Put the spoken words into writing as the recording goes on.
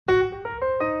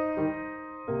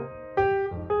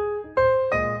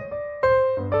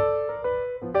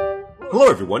Hello,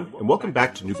 everyone, and welcome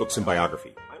back to New Books in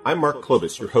Biography. I'm Mark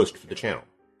Clovis, your host for the channel.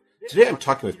 Today I'm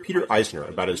talking with Peter Eisner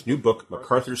about his new book,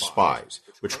 MacArthur's Spies,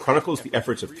 which chronicles the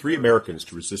efforts of three Americans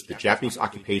to resist the Japanese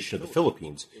occupation of the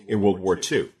Philippines in World War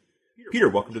II. Peter,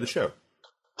 welcome to the show.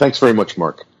 Thanks very much,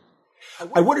 Mark.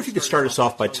 I wonder if you could start us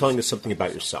off by telling us something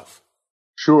about yourself.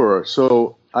 Sure.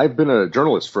 So I've been a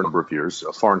journalist for a number of years,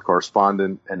 a foreign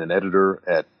correspondent and an editor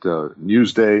at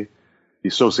Newsday, the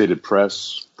Associated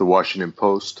Press, the Washington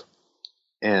Post,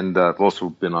 and I've also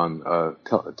been on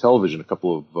television, a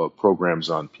couple of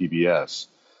programs on PBS.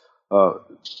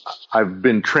 I've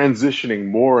been transitioning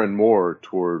more and more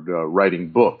toward writing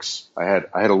books. I had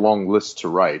a long list to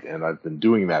write, and I've been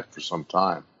doing that for some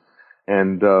time.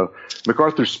 And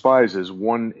MacArthur's Spies is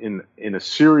one in a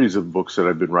series of books that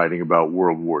I've been writing about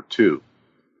World War II.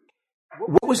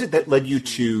 What was it that led you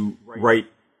to write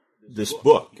this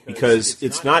book? Because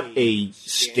it's not a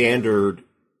standard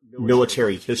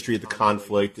military history of the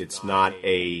conflict. It's not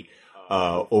a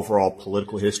overall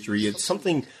political history. It's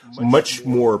something much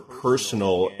more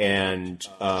personal and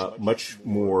much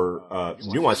more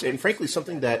nuanced, and frankly,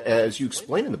 something that, as you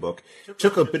explain in the book,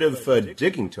 took a bit of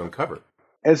digging to uncover.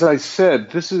 As I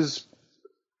said, this is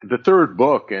the third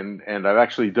book, and I've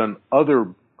actually done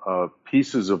other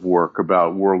pieces of work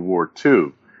about World War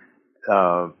II.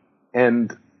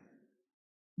 And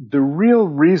the real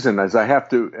reason, as I have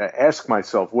to ask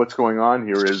myself what's going on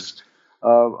here, is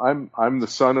I'm the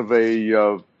son of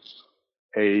a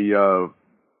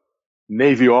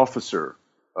Navy officer.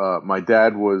 My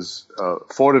dad was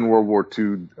fought in World War II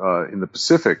in the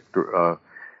Pacific,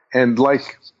 and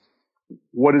like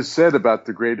what is said about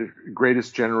the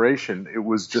greatest generation, it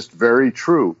was just very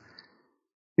true.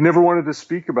 He never wanted to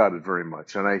speak about it very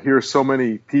much, and I hear so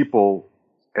many people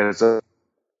as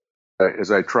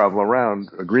I travel around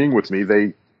agreeing with me.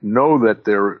 They know that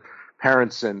their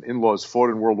parents and in-laws fought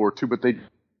in World War II, but they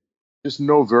just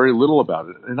know very little about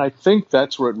it. And I think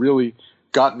that's what really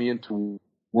got me into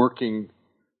working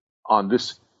on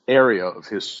this area of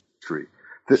history.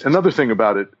 Another thing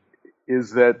about it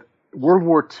is that World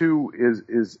War II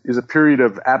is a period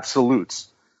of absolutes.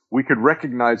 We could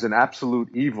recognize an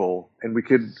absolute evil, and we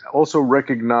could also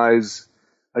recognize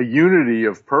a unity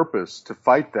of purpose to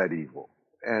fight that evil.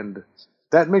 And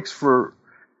that makes for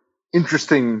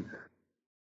interesting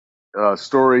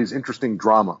stories, interesting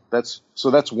drama. That's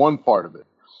one part of it.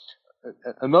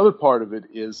 Another part of it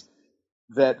is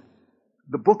that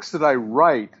the books that I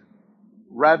write,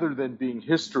 rather than being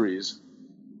histories,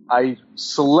 I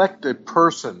select a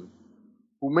person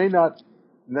who may not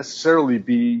necessarily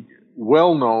be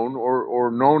well known or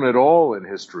known at all in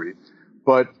history,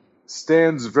 but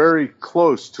stands very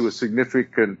close to a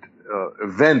significant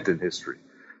event in history.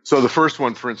 So the first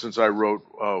one, for instance, I wrote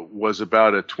was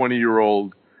about a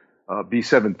 20-year-old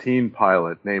B-17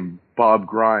 pilot named Bob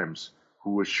Grimes,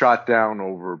 who was shot down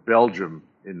over Belgium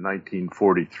in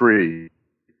 1943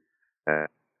 and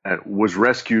was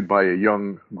rescued by a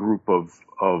young group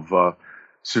of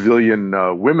civilian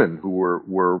women who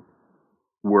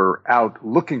were out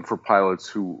looking for pilots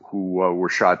who were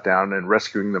shot down and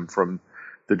rescuing them from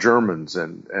the Germans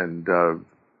and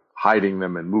hiding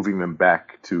them and moving them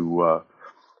back to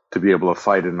be able to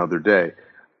fight another day.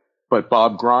 But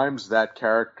Bob Grimes, that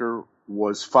character,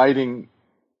 was fighting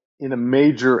in a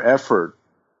major effort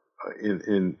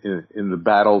in the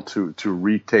battle to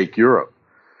retake Europe.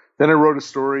 Then I wrote a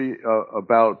story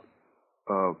about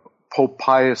Pope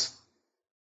Pius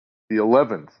XI,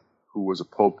 who was a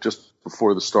pope just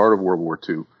before the start of World War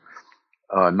II,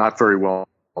 not very well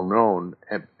known.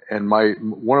 And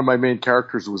one of my main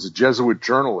characters was a Jesuit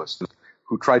journalist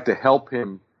who tried to help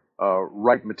him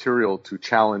write material to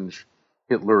challenge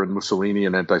Hitler and Mussolini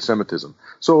and anti-Semitism.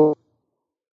 So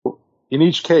in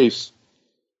each case,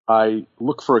 I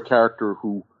look for a character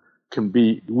who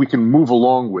we can move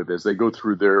along with as they go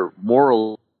through their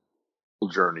moral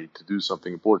journey to do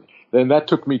something important. And that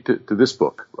took me to this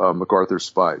book, MacArthur's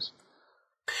Spies.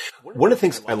 One of the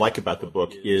things I like about the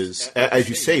book is, as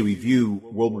you say, we view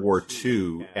World War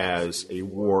II as a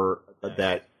war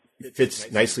that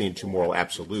fits nicely into moral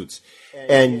absolutes.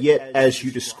 And yet, as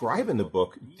you describe in the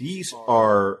book, these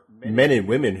are men and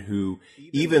women who,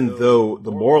 even though the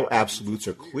moral absolutes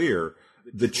are clear,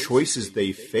 the choices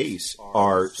they face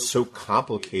are so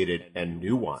complicated and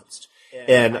nuanced.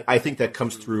 And I think that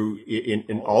comes through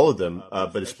in all of them,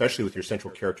 but especially with your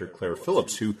central character, Claire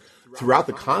Phillips, who throughout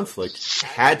the conflict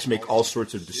had to make all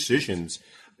sorts of decisions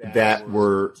that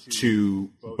were to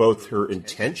both her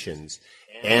intentions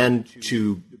and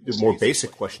to the more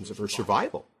basic questions of her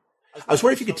survival. I was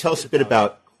wondering if you could tell us a bit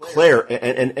about Claire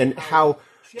and how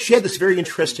she had this very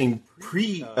interesting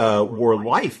pre-war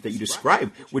life that you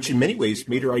described, which in many ways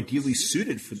made her ideally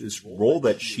suited for this role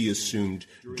that she assumed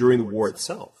during the war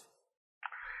itself.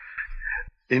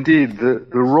 Indeed, the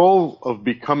role of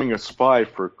becoming a spy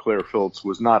for Claire Phillips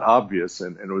was not obvious,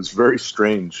 and it was a very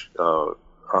strange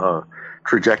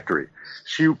trajectory.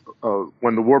 She,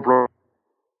 when the war broke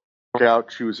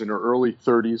out, she was in her early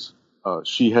 30s.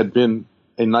 She had been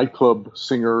a nightclub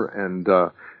singer and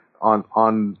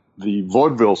on the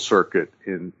vaudeville circuit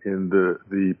in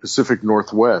the Pacific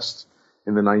Northwest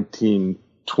in the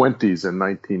 1920s and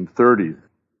 1930s.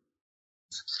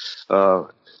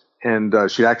 And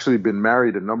she'd actually been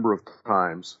married a number of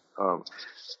times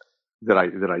that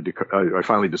I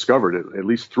finally discovered at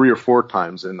least 3 or 4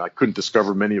 times, and I couldn't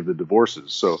discover many of the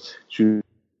divorces. So she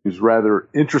was a rather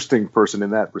interesting person in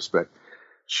that respect.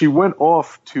 She went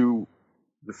off to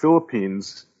the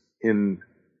Philippines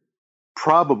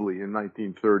probably in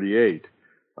 1938,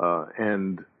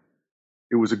 and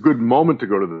it was a good moment to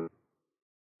go to the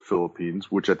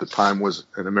Philippines, which at the time was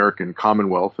an American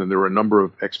Commonwealth, and there were a number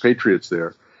of expatriates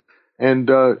there. And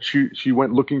she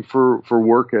went looking for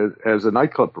work as a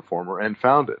nightclub performer and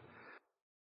found it.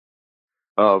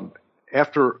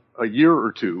 After a year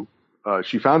or two,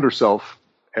 she found herself,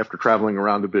 after traveling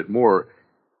around a bit more,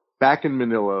 back in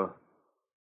Manila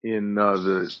in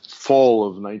the fall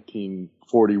of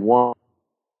 1941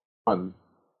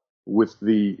 with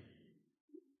the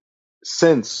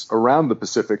sense around the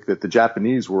Pacific that the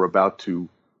Japanese were about to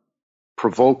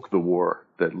provoke the war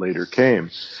that later came.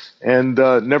 And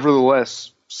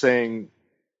nevertheless, saying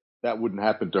that wouldn't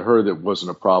happen to her, that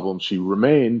wasn't a problem, she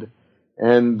remained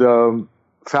and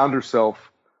found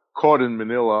herself caught in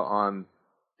Manila on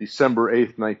December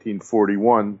 8th,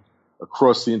 1941,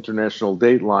 across the international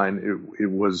date line. It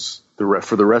was,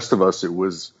 for the rest of us, it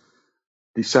was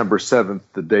December 7th,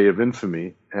 the day of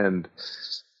infamy. And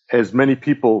as many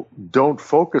people don't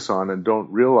focus on and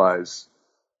don't realize,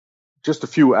 just a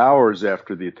few hours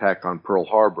after the attack on Pearl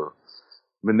Harbor,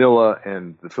 Manila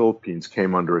and the Philippines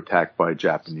came under attack by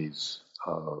Japanese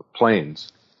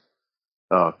planes.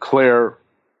 Claire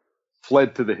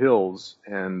fled to the hills,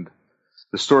 and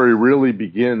the story really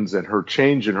begins, and her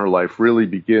change in her life really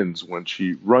begins when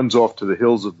she runs off to the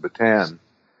hills of Bataan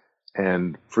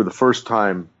and for the first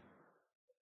time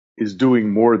is doing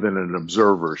more than an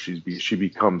observer. She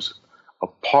becomes a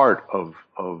part of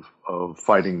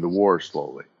fighting the war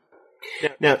slowly.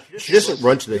 Now, she doesn't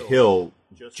run to the hill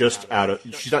just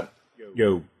she's not,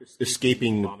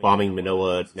 escaping bombing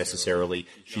Manila necessarily.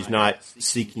 She's not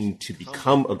seeking to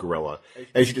become a guerrilla.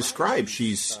 As you described,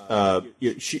 she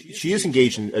is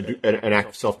engaged in an act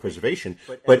of self-preservation,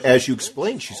 but as you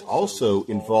explained, she's also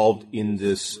involved in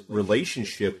this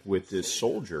relationship with this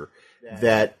soldier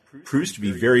that proves to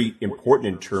be very important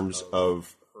in terms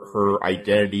of her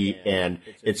identity, and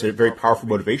it's a very powerful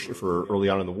motivation for her early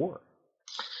on in the war.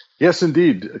 Yes,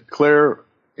 indeed. Claire,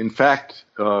 in fact,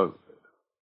 her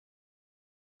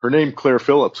name, Claire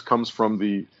Phillips, comes from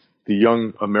the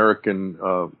young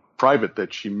American private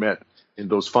that she met in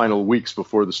those final weeks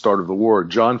before the start of the war,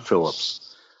 John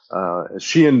Phillips.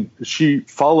 She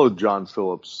followed John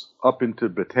Phillips up into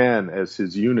Bataan as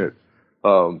his unit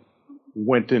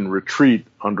went in retreat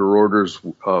under orders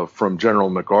from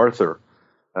General MacArthur.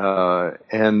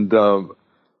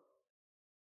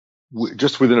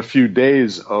 Just within a few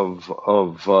days of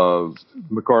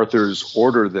MacArthur's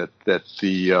order that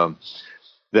the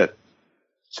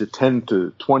 10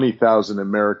 to 20,000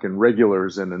 American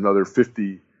regulars and another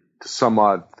 50 to some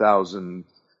odd thousand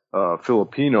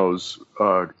Filipinos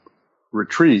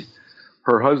retreat,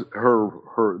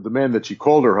 the man that she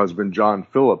called her husband, John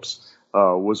Phillips,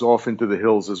 was off into the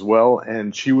hills as well,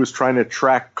 and she was trying to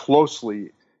track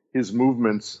closely his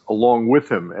movements along with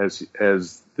him as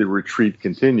the retreat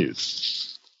continued.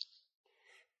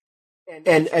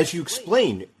 And as you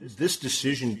explained, this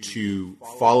decision to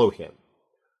follow him,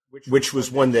 which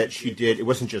was one that she did, it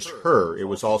wasn't just her, it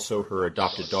was also her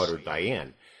adopted daughter,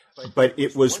 Diane. But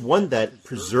it was one that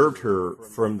preserved her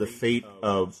from the fate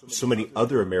of so many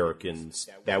other Americans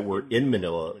that were in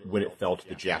Manila when it fell to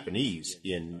the Japanese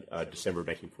in December of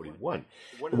 1941.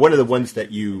 One of the ones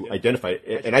that you identified,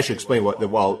 and I should explain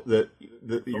while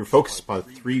you're focused upon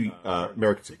 3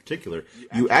 Americans in particular,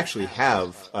 you actually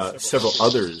have several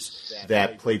others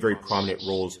that play very prominent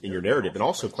roles in your narrative, and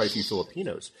also quite a few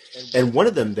Filipinos. And one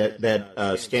of them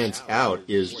that stands out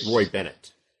is Roy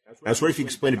Bennett. I was wondering if you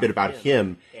could explain a bit about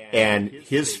him and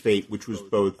his fate, which was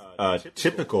both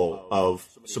typical of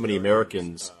so many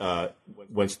Americans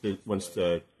once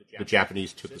the the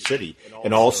Japanese took the city,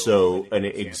 and also an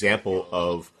example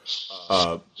of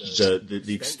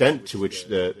the extent to which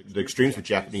the extremes the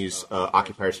Japanese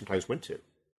occupiers sometimes went to.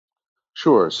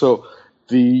 Sure. So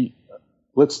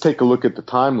let's take a look at the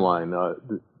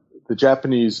timeline. The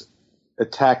Japanese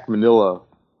attacked Manila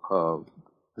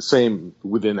the same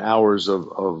within hours of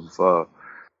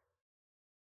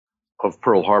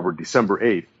Pearl Harbor, December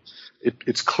 8th.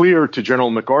 It's clear to General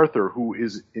MacArthur, who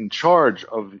is in charge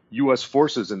of U.S.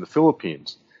 forces in the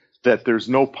Philippines, that there's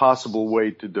no possible way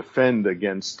to defend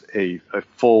against a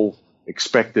full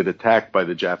expected attack by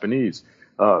the Japanese.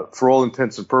 For all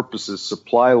intents and purposes,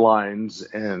 supply lines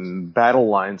and battle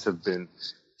lines have been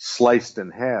sliced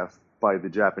in half by the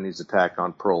Japanese attack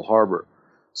on Pearl Harbor.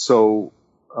 So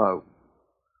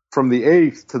from the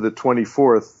 8th to the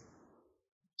 24th,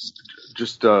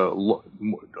 just a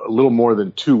little more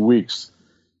than 2 weeks,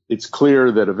 it's clear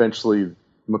that eventually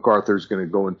MacArthur is going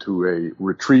to go into a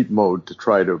retreat mode to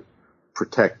try to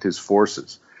protect his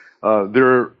forces.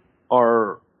 There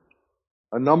are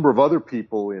a number of other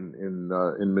people in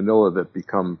Manila that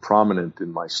become prominent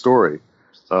in my story,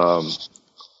 and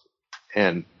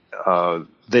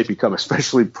they become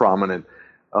especially prominent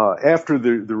after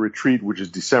the retreat, which is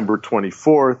December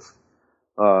 24th.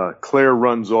 Claire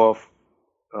runs off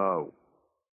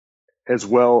as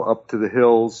well up to the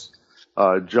hills.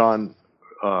 John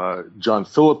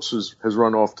Phillips has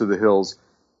run off to the hills.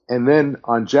 And then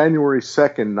on January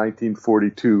 2nd,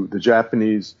 1942, the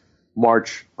Japanese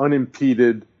march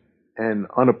unimpeded and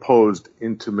unopposed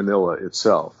into Manila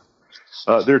itself.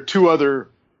 There are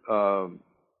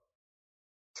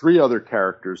three other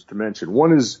characters to mention.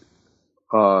 One is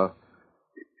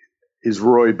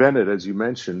Roy Bennett, as you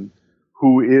mentioned,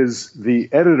 who is the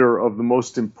editor of the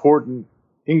most important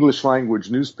English language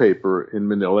newspaper in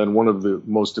Manila and one of the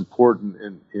most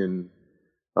important in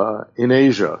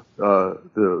Asia,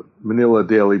 the Manila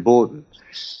Daily Bulletin.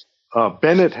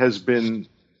 Bennett has been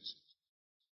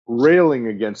railing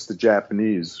against the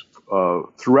Japanese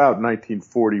throughout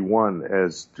 1941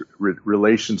 as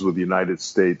relations with the United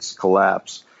States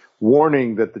collapse,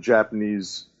 warning that the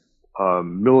Japanese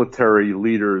military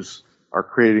leaders are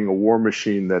creating a war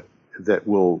machine that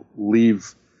will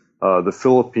leave the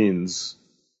Philippines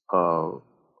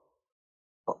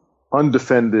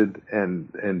undefended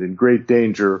and in great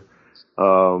danger.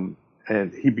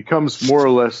 And he becomes more or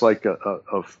less like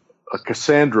a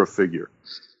Cassandra figure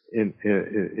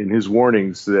in his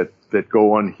warnings that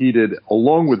go unheeded.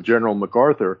 Along with General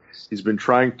MacArthur, he's been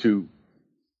trying to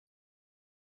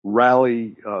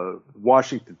rally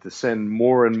Washington to send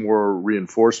more and more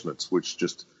reinforcements, which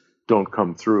just don't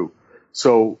come through.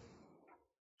 So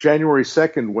January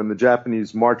 2nd, when the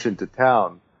Japanese march into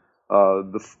town,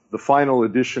 the final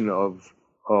edition of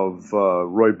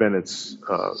Roy Bennett's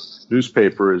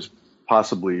newspaper is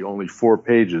possibly only 4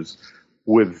 pages,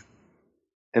 with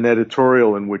an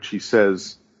editorial in which he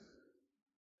says,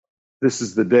 "This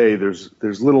is the day.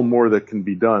 There's little more that can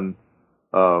be done.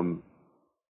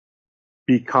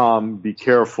 Be calm, be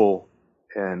careful,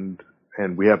 and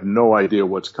we have no idea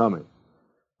what's coming."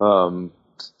 And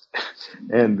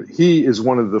he is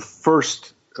one of the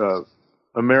first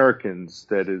Americans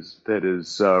that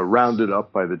is rounded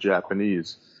up by the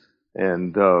Japanese,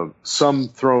 and some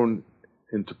thrown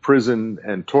into prison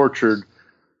and tortured.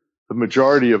 The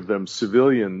majority of them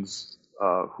civilians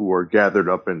who are gathered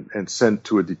up and sent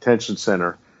to a detention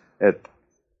center at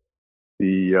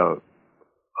the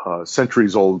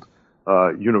centuries-old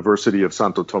University of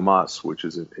Santo Tomas, which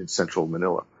is in central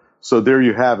Manila. So there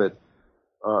you have it.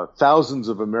 Thousands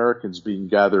of Americans being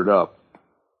gathered up,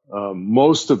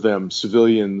 most of them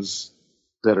civilians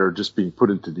that are just being put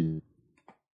into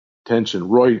detention.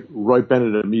 Roy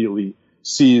Bennett immediately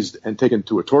seized and taken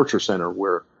to a torture center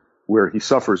where he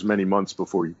suffers many months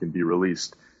before he can be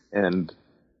released. And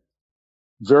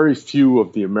very few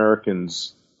of the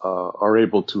Americans are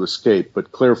able to escape.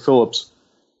 But Claire Phillips,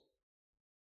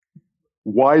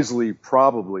 wisely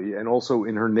probably, and also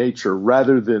in her nature,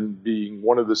 rather than being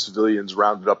one of the civilians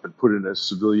rounded up and put in a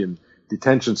civilian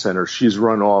detention center, she's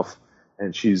run off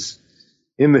and she's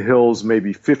in the hills,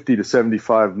 maybe 50 to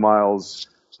 75 miles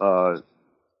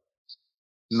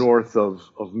north of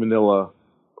Manila,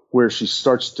 where she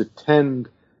starts to tend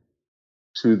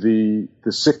to the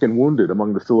sick and wounded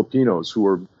among the Filipinos who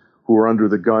are under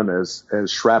the gun as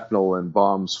shrapnel and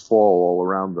bombs fall all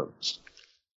around them.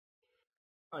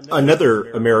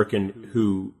 Another American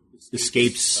who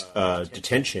escapes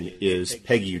detention is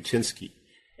Peggy Utinsky,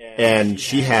 and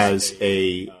she has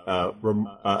a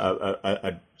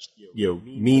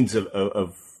means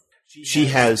of she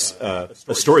has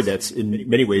a story that's in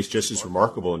many ways just as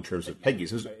remarkable in terms of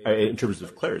Peggy's, in terms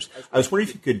of Claire's. I was wondering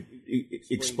if you could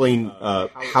explain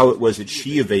how it was that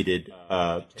she evaded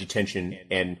detention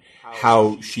and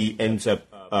how she ends up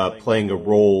playing a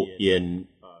role in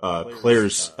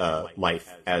Claire's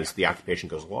life as the occupation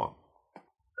goes along.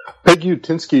 Peggy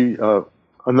Utinsky,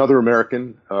 another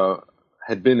American,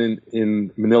 had been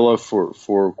in Manila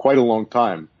for quite a long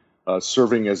time,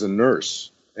 serving as a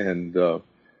nurse, and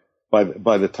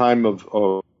by the time of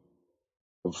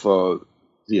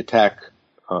the attack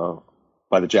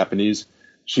by the Japanese,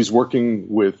 she's working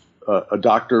with a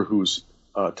doctor who's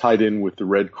tied in with the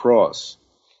Red Cross.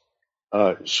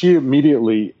 She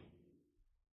immediately,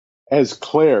 as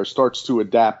Claire, starts to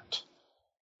adapt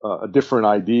a different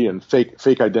ID and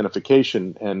fake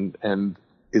identification, and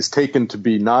is taken to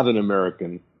be not an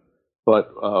American,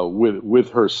 but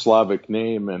with her Slavic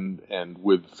name and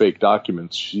with fake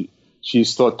documents.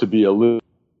 She's thought to be a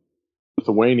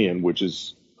Lithuanian, which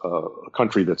is a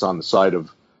country that's on the side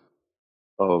of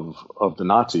the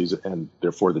Nazis and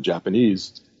therefore the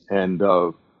Japanese, and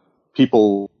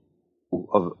people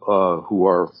who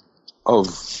are of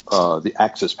the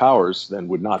Axis powers then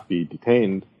would not be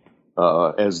detained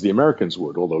as the Americans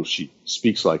would, although she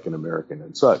speaks like an American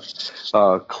and such.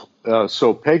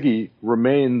 So Peggy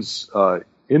remains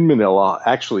in Manila,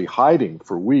 actually hiding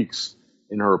for weeks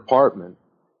in her apartment,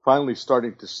 finally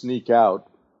starting to sneak out,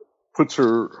 puts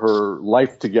her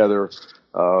life together,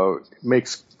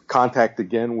 makes contact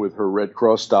again with her Red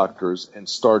Cross doctors, and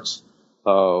starts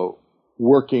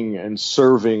working and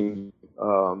serving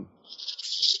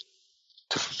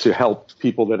to help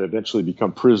people that eventually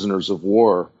become prisoners of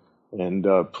war, and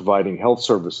providing health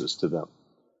services to them.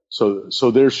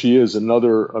 So there she is,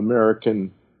 another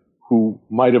American who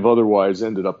might have otherwise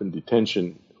ended up in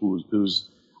detention, who's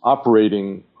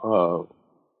operating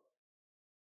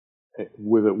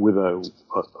with a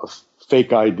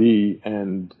fake ID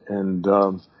and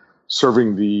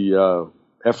serving the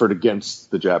effort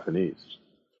against the Japanese.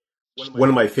 One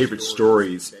of my favorite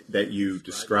stories that you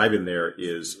describe in there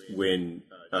is when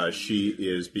she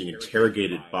is being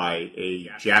interrogated by a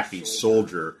Japanese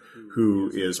soldier who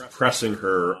is pressing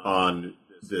her on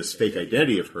this fake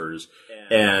identity of hers,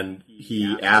 and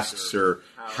he asks her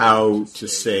how to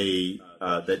say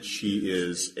that she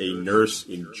is a nurse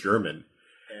in German.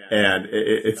 And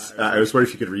it's I was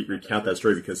wondering if you could recount that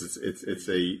story, because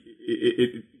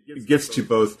it gets to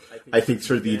both, I think,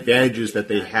 sort of the advantages that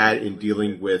they had in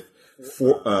dealing with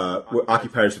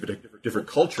occupiers of a different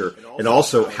culture, and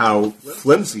also how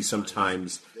flimsy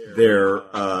sometimes their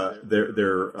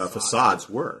facades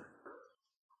were.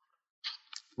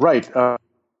 Right.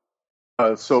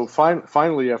 So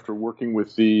finally, after working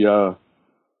with the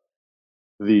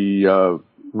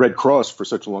Red Cross for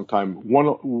such a long time,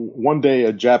 one day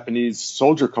a Japanese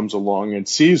soldier comes along and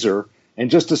sees her and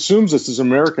just assumes this is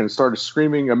American and started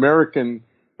screaming American,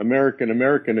 American,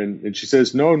 American, and she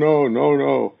says no.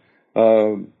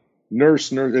 Nurse.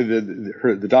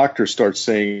 The doctor starts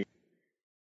saying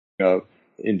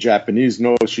in Japanese,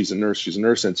 no, she's a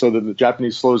nurse, and so the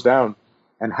Japanese slows down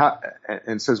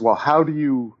and says, well, how do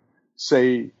you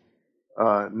say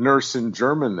nurse in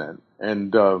German then?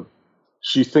 And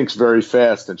she thinks very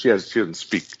fast, and she doesn't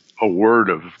speak a word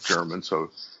of German,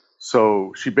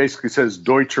 so she basically says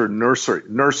Deutscher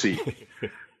Nursey.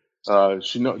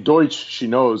 Deutsch she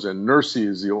knows, and Nursey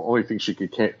is the only thing she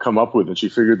could come up with, and she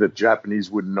figured that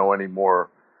Japanese wouldn't know any more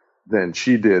than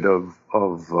she did of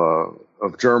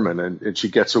German, and she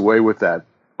gets away with that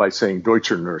by saying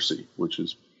Deutscher Nursey, which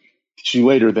is, she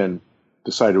later then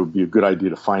decided it would be a good idea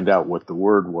to find out what the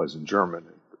word was in German,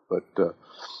 but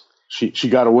she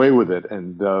got away with it,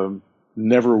 and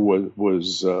never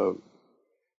was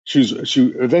she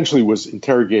eventually was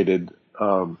interrogated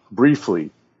briefly.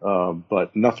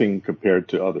 But nothing compared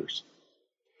to others.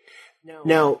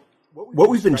 Now, what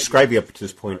we've been describing up to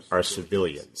this point are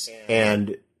civilians.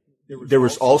 And there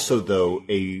was also, though,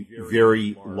 a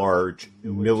very large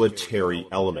military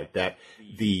element, that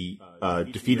the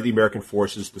defeat of the American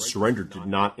forces, the surrender, did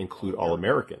not include all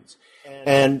Americans.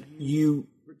 And you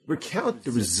recount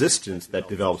the resistance that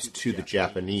develops to the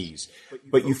Japanese,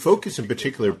 but you focus in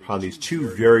particular upon these two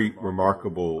very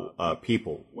remarkable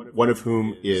people, one of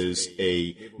whom is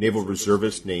a naval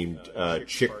reservist named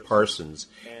Chick Parsons,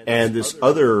 and this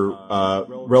other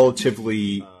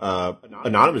relatively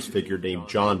anonymous figure named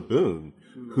John Boone,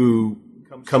 who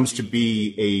comes to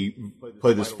play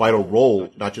this vital role,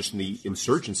 not just in the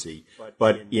insurgency,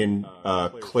 but in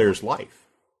Claire's life.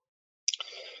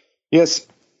 Yes.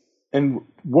 And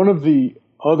one of the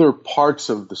other parts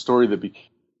of the story that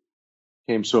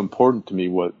became so important to me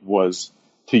was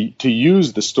to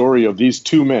use the story of these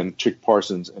two men, Chick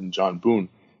Parsons and John Boone,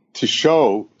 to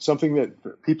show something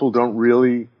that people don't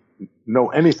really know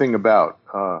anything about,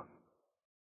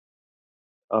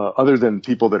 other than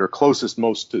people that are closest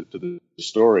most to the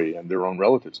story and their own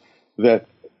relatives, that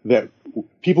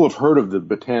people have heard of the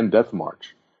Bataan Death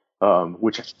March,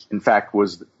 which in fact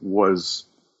was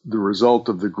the result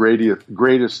of the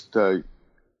greatest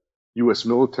U.S.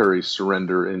 military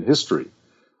surrender in history,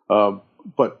 and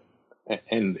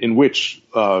in which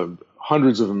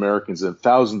hundreds of Americans and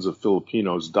thousands of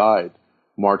Filipinos died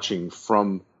marching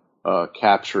from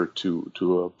capture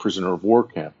to a prisoner of war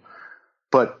camp.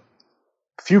 But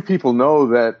few people know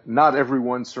that not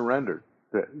everyone surrendered.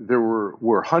 That there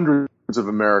were hundreds of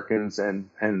Americans and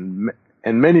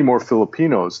many more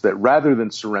Filipinos that, rather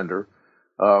than surrender,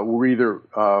 were either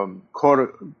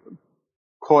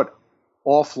caught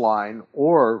offline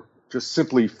or just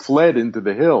simply fled into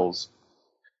the hills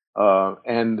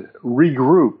and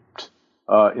regrouped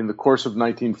in the course of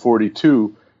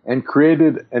 1942 and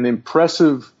created an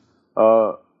impressive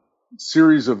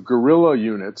series of guerrilla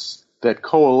units that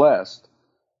coalesced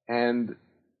and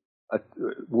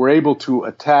were able to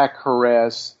attack,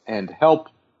 harass, and help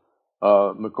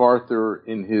MacArthur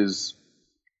in his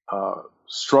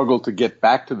struggle to get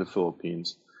back to the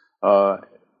Philippines.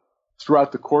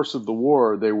 Throughout the course of the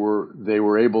war, they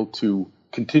were able to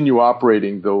continue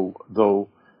operating, though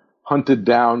hunted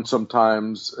down,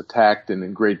 sometimes attacked and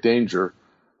in great danger.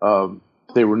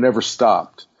 They were never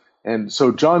stopped. And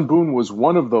so John Boone was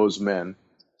one of those men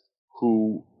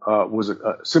who was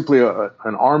simply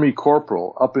an army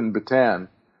corporal up in Bataan,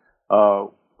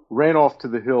 ran off to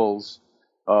the hills,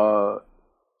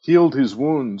 healed his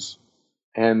wounds,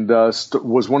 and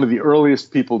was one of the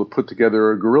earliest people to put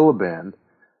together a guerrilla band.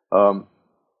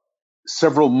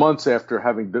 Several months after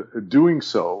doing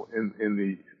so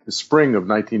in the spring of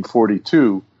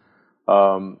 1942,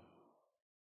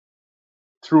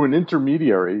 through an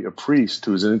intermediary, a priest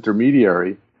who is an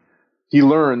intermediary, he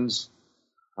learns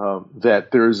that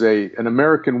there's an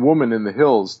American woman in the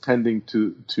hills tending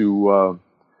to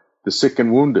the sick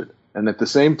and wounded. And at the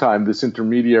same time, this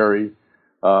intermediary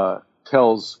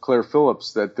tells Claire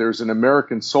Phillips that there's an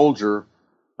American soldier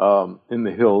in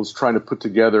the hills trying to put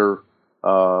together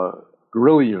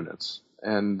guerrilla units.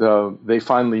 And they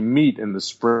finally meet in the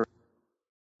spring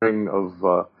of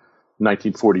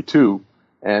 1942.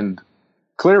 And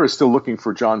Claire is still looking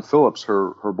for John Phillips,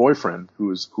 her boyfriend,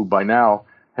 who by now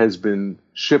has been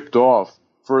shipped off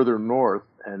further north,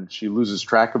 and she loses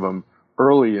track of him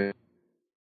early in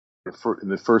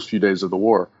the first few days of the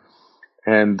war.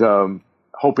 And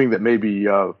hoping that maybe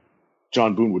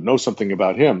John Boone would know something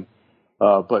about him.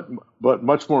 But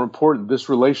much more important, this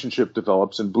relationship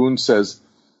develops, and Boone says,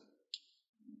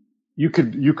 you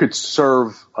could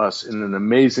serve us in an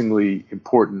amazingly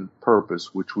important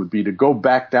purpose, which would be to go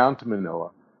back down to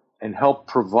Manila and help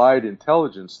provide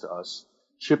intelligence to us,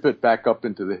 ship it back up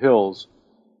into the hills,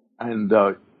 and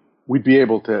we'd be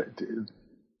able to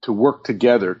work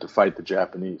together to fight the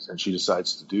Japanese. And she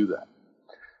decides to do that.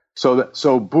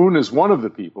 So Boone is one of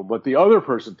the people, but the other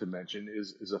person to mention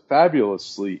is a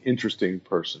fabulously interesting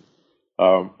person,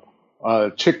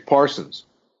 Chick Parsons,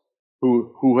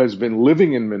 who has been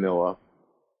living in Manila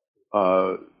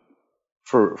for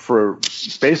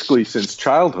basically since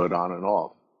childhood, on and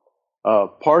off.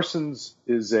 Parsons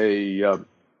is a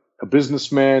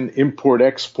businessman,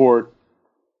 import-export.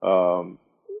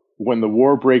 When the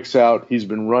war breaks out, he's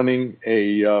been running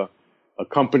a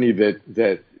company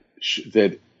that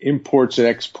imports and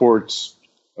exports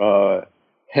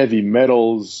heavy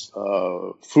metals,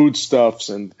 foodstuffs,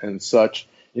 and such.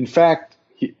 In fact,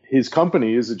 his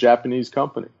company is a Japanese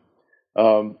company.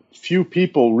 Few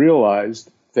people realized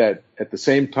that at the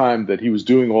same time that he was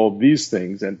doing all these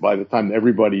things, and by the time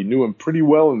everybody knew him pretty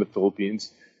well in the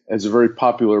Philippines as a very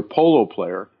popular polo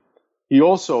player, he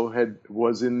also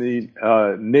was in the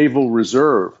Naval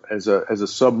Reserve as a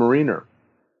submariner.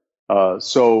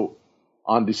 So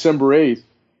on December 8th,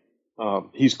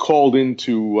 he's called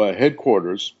into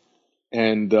headquarters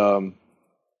and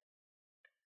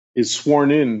is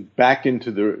sworn in back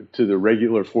into the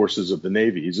regular forces of the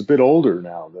Navy. He's a bit older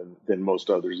now than most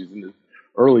others. He's in the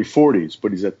early 40s,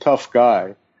 but he's a tough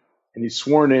guy, and he's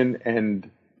sworn in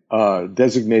and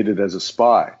designated as a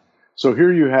spy. So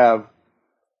here you have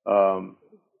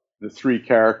the three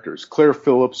characters: Claire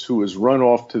Phillips, who has run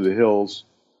off to the hills,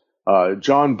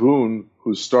 John Boone,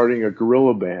 who's starting a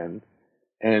guerrilla band,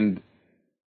 and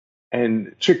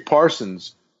Chick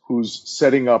Parsons, who's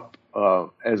setting up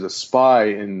as a spy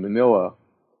in Manila.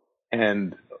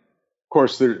 And of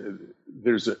course,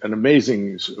 there's an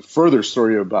amazing further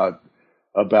story about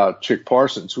about Chick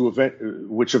Parsons,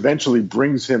 which eventually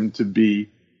brings him to be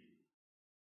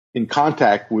in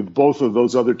contact with both of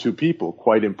those other two people,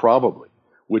 quite improbably,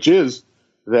 which is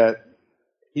that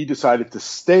he decided to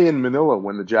stay in Manila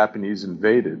when the Japanese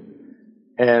invaded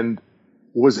and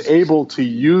was able to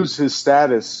use his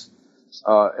status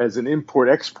as an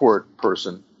import-export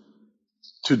person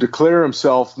to declare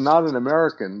himself not an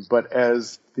American, but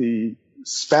as the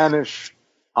Spanish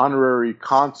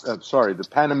the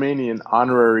Panamanian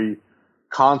honorary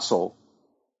consul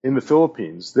in the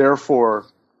Philippines, therefore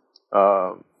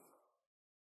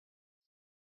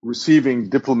receiving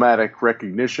diplomatic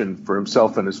recognition for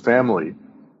himself and his family,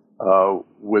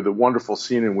 with a wonderful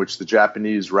scene in which the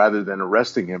Japanese, rather than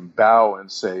arresting him, bow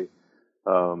and say,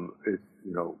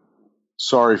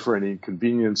 sorry for any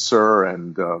inconvenience, sir,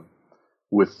 and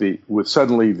with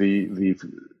suddenly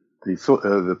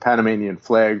the Panamanian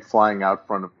flag flying out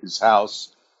front of his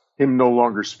house, him no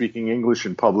longer speaking English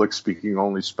in public, speaking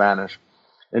only Spanish.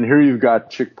 And here you've got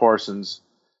Chick Parsons,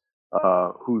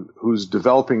 who's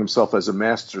developing himself as a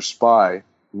master spy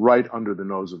right under the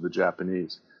nose of the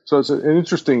Japanese. So it's an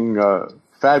interesting,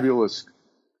 fabulous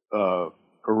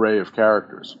array of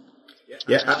characters.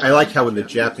 Yeah, I like how when the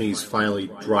Japanese finally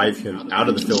drive him out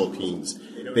of the Philippines,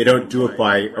 they don't do it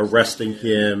by arresting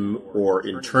him or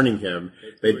interning him.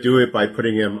 They do it by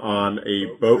putting him on a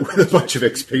boat with a bunch of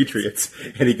expatriates,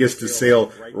 and he gets to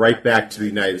sail right back to the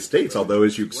United States. Although,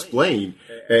 as you explain,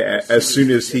 as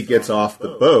soon as he gets off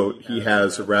the boat, he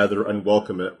has a rather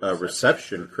unwelcome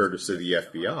reception courtesy of the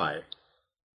FBI.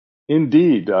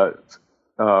 Indeed.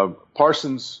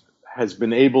 Parsons has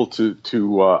been able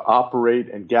to operate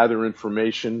and gather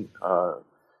information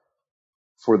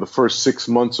for the first 6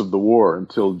 months of the war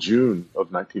until June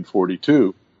of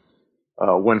 1942,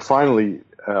 when finally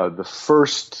the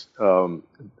first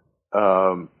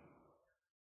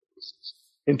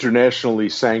internationally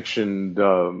sanctioned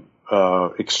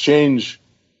exchange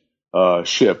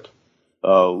ship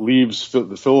leaves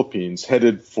the Philippines,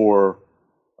 headed for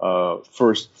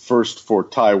first for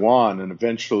Taiwan and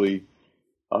eventually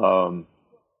Hong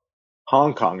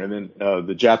Kong, and then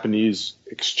the Japanese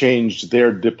exchanged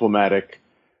their diplomatic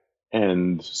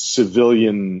and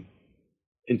civilian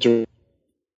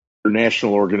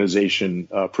international organization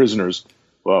prisoners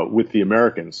with the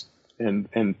Americans.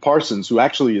 And Parsons, who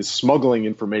actually is smuggling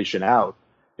information out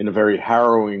in a very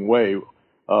harrowing way,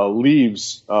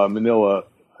 leaves Manila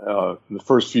in the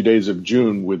first few days of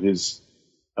June with his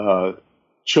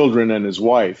children and his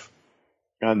wife,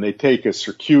 and they take a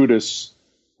circuitous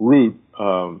route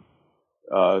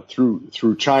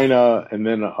through China, and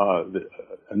then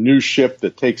a new ship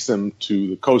that takes them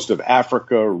to the coast of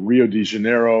Africa, Rio de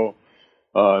Janeiro,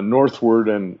 northward,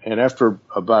 and after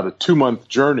about a 2-month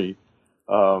journey,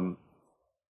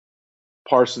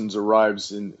 Parsons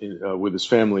arrives with his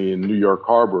family in New York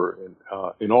Harbor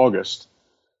in August,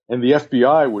 and the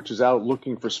FBI, which is out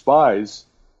looking for spies,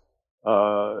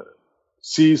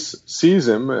 sees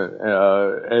him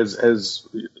as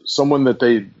someone that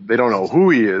they don't know who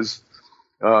he is.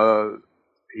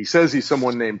 He says he's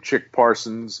someone named Chick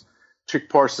Parsons. Chick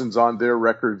Parsons on their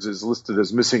records is listed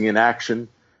as missing in action,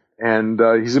 and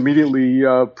he's immediately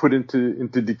put into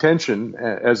detention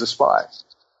as a spy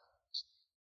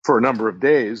for a number of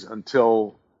days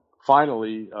until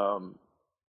finally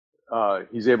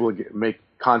he's able to make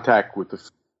contact with the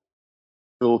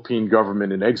Philippine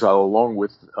government in exile, along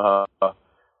with the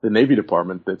Navy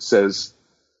Department, that says,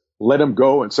 let him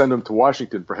go and send him to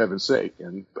Washington, for heaven's sake.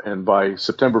 And by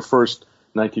September 1st,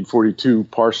 1942,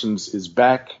 Parsons is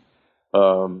back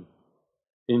in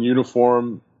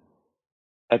uniform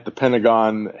at the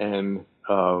Pentagon and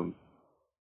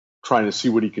trying to see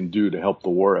what he can do to help the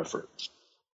war effort.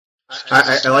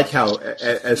 I like how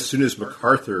as soon as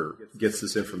MacArthur gets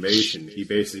this information, he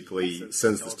basically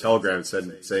sends this telegram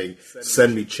saying,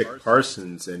 send me Chick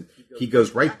Parsons, and he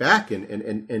goes right back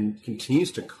and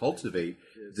continues to cultivate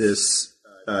this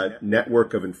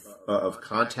network of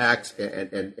contacts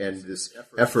and this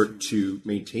effort to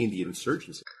maintain the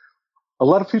insurgency. A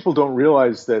lot of people don't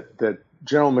realize that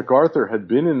General MacArthur had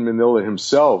been in Manila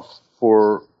himself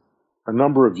for a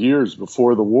number of years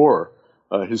before the war.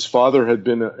 His father had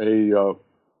been a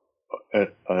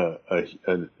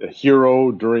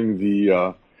hero during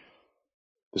the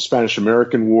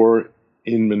Spanish-American War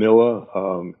in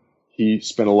Manila. He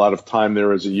spent a lot of time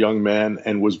there as a young man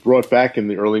and was brought back in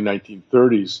the early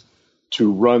 1930s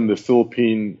to run the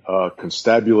Philippine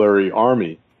Constabulary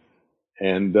Army.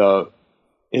 And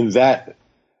in that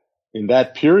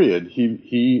period,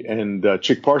 he and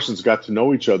Chick Parsons got to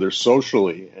know each other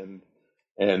socially,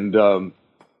 and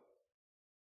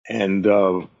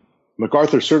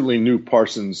MacArthur certainly knew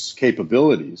Parsons'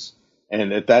 capabilities,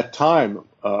 and at that time,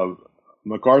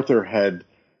 MacArthur had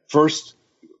first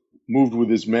moved with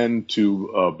his men to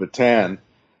Bataan,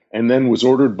 and then was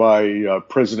ordered by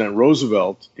President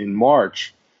Roosevelt in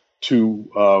March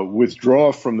to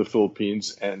withdraw from the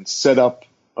Philippines and set up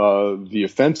the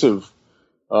offensive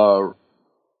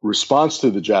response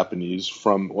to the Japanese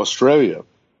from Australia.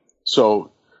 So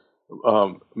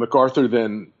MacArthur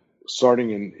then,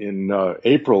 starting in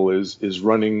April, is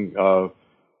running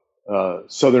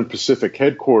Southern Pacific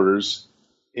headquarters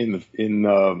in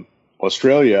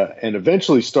Australia, and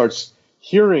eventually starts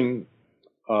hearing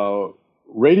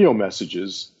radio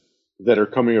messages that are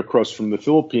coming across from the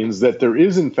Philippines that there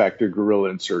is in fact a guerrilla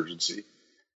insurgency,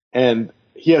 and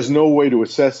he has no way to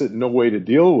assess it, no way to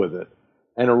deal with it.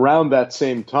 And around that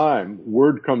same time,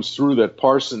 word comes through that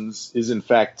Parsons is in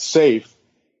fact safe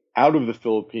out of the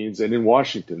Philippines and in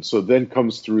Washington. So then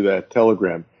comes through that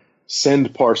telegram,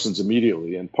 send Parsons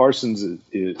immediately. And Parsons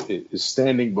is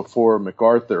standing before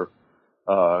MacArthur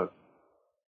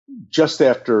just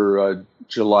after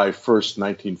July 1st,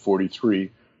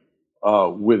 1943,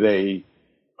 with a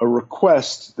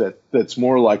request that's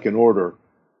more like an order.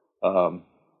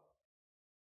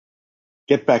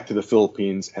 Get back to the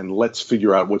Philippines and let's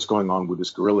figure out what's going on with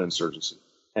this guerrilla insurgency.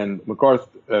 And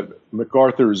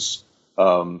MacArthur's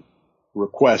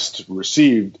request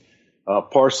received.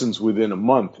 Parsons, within a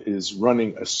month, is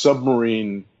running a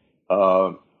submarine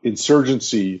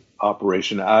insurgency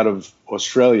operation out of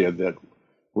Australia that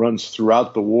runs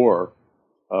throughout the war,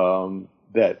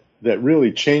 that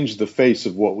really changed the face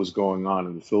of what was going on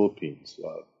in the Philippines.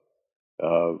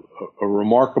 A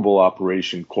remarkable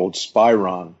operation called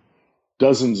Spyron.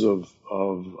 Dozens of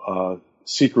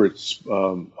secret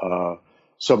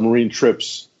submarine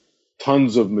trips,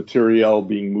 tons of materiel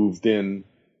being moved in,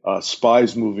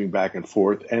 spies moving back and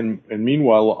forth, and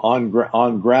meanwhile on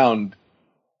ground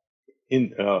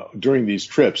during these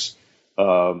trips,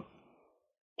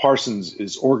 Parsons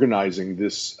is organizing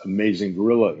this amazing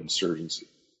guerrilla insurgency.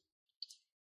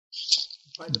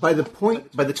 By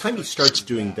the time he starts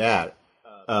doing that,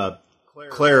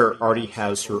 Claire already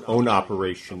has her own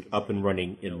operation up and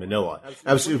running in Manila.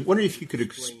 I was wondering if you could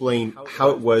explain how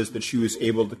it was that she was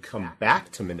able to come back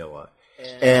to Manila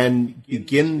and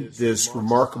begin this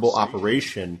remarkable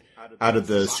operation out of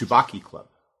the Subaki Club.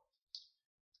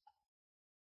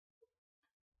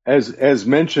 As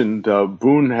mentioned,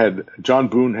 John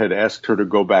Boone had asked her to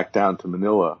go back down to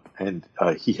Manila, and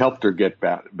he helped her get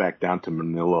back down to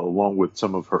Manila, along with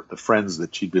some of the friends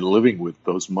that she'd been living with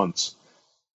those months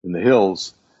in the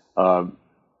hills.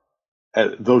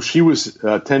 Though she was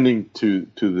tending to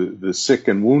the sick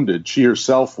and wounded, she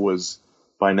herself was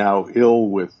by now ill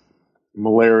with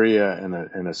malaria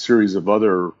and a series of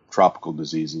other tropical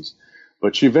diseases.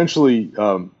 But she eventually,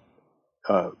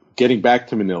 getting back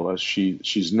to Manila,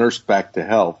 she's nursed back to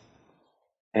health,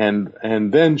 and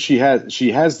then she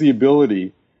has the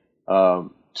ability to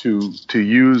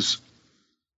use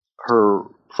her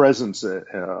presence.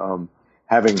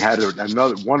 Having had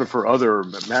one of her other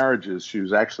marriages, she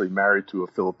was actually married to a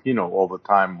Filipino all the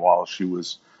time while she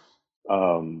was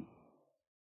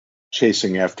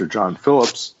chasing after John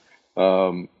Phillips.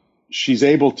 She's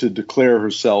able to declare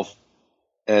herself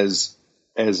as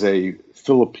a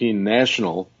Philippine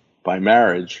national by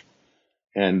marriage,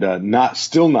 and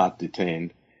still not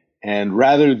detained. And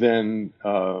rather than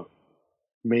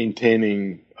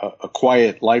maintaining a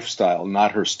quiet lifestyle,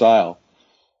 not her style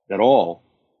at all,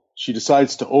 she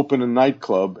decides to open a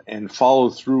nightclub and follow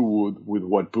through with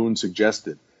what Boone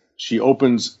suggested. She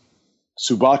opens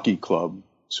Subaki Club.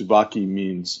 Subaki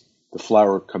means the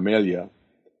flower camellia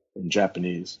in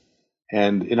Japanese.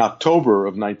 And in October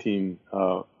of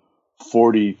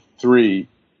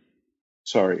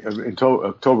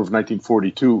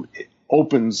 1942, it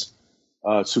opens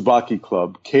Subaki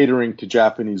Club, catering to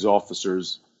Japanese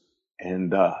officers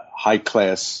and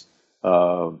high-class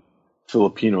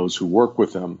Filipinos who work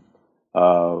with them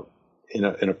in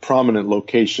a prominent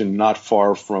location not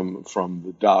far from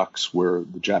the docks where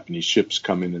the Japanese ships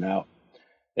come in and out.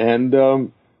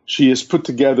 And she has put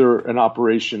together an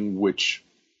operation which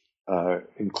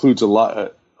includes a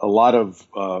lot of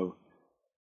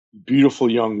beautiful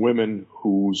young women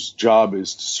whose job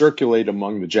is to circulate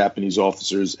among the Japanese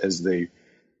officers as the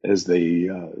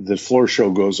floor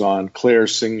show goes on. Claire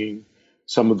singing,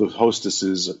 some of the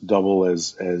hostesses double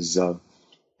as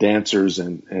dancers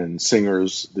and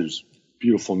singers. There's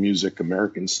beautiful music,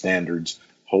 American standards,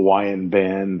 Hawaiian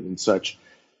band and such.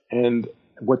 And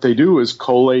what they do is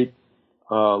collate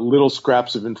little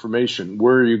scraps of information.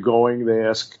 Where are you going? They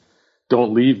ask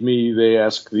Don't leave me, they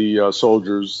ask the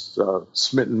soldiers,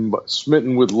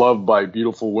 smitten with love by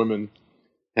beautiful women.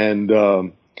 And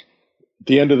at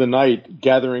the end of the night,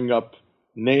 gathering up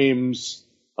names,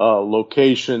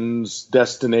 locations,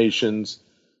 destinations,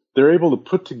 they're able to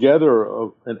put together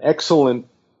an excellent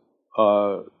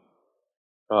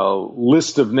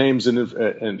list of names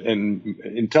and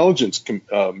intelligence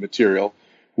material,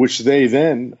 which they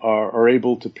then are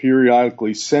able to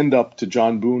periodically send up to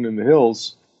John Boone in the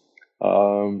hills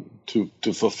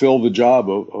to fulfill the job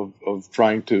of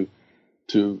trying to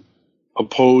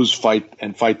oppose, fight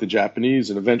the Japanese,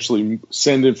 and eventually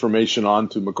send information on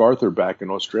to MacArthur back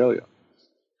in Australia.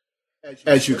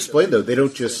 As you explained, though, they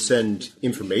don't just send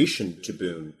information to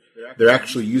Boone. They're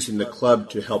actually using the club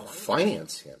to help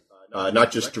finance him,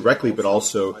 not just directly, but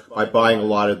also by buying a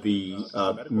lot of the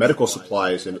medical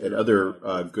supplies and other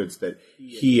goods that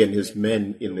he and his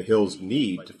men in the hills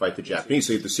need to fight the Japanese.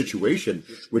 So you have the situation,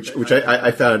 which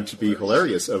I found to be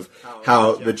hilarious, of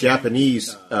how the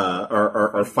Japanese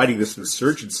are fighting this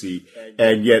insurgency,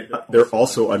 and yet they're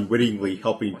also unwittingly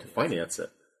helping to finance it.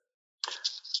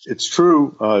 It's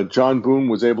true. John Boone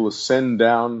was able to send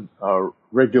down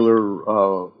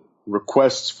regular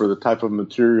requests for the type of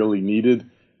material he needed.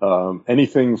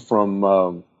 Anything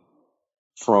from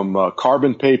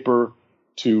carbon paper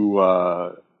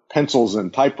to pencils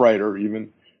and typewriter.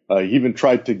 Claire even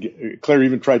tried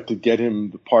to get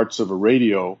him the parts of a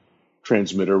radio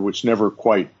transmitter, which never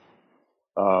quite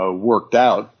worked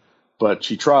out, but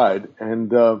she tried.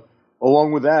 And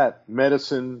along with that,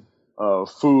 medicine,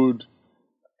 food,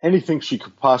 anything she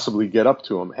could possibly get up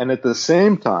to him. And at the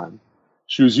same time,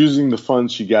 she was using the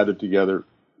funds she gathered together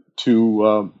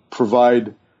to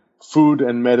provide food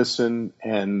and medicine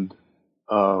and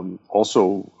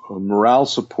also morale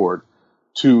support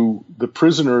to the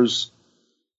prisoners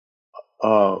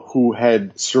who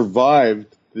had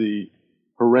survived the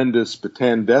horrendous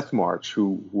Bataan Death March,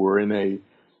 who were in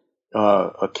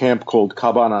a camp called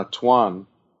Cabanatuan,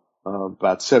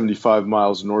 about 75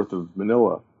 miles north of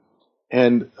Manila.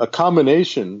 And a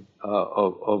combination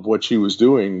of what she was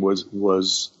doing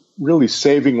was really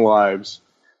saving lives,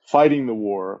 fighting the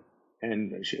war,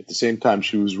 and at the same time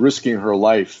she was risking her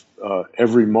life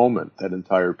every moment that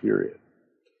entire period.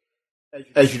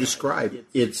 As you described,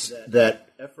 it's that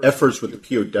efforts with the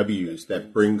POWs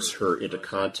that brings her into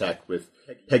contact with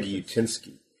Peggy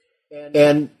Utinsky.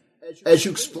 And as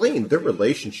you explained, their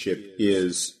relationship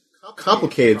is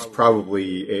complicated. It's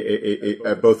probably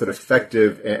both an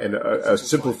effective and a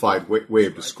simplified way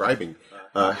of describing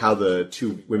how the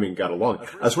two women got along.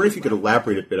 I was wondering if you could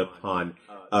elaborate a bit upon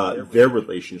their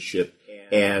relationship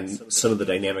and some of the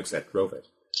dynamics that drove it.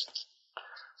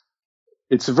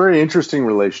 It's a very interesting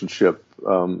relationship,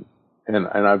 and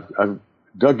I've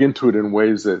dug into it in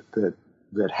ways that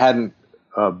hadn't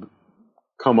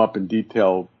come up in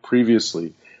detail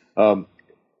previously.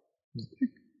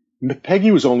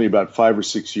 Peggy was only about 5 or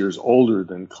 6 years older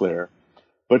than Claire,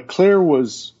 but Claire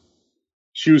was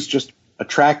just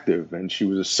attractive, and she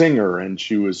was a singer, and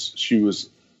she was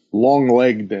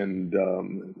long-legged, and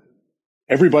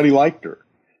everybody liked her.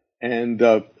 And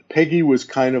Peggy was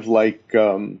kind of like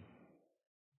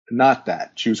not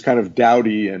that. She was kind of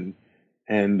dowdy,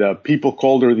 and people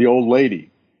called her the old lady.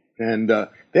 And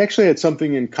they actually had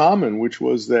something in common, which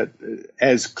was that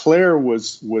as Claire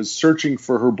was searching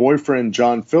for her boyfriend,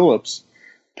 John Phillips,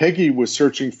 Peggy was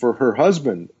searching for her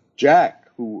husband, Jack,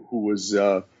 who was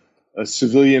a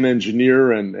civilian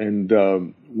engineer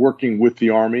and working with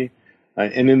the Army.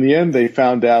 And in the end, they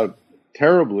found out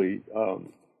terribly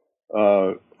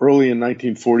early in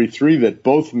 1943 that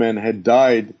both men had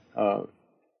died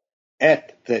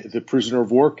at the prisoner of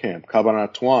war camp,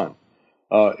 Cabanatuan.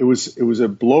 It was a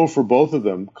blow for both of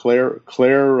them. Claire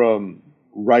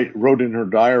wrote in her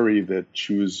diary that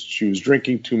she was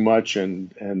drinking too much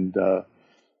and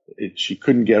she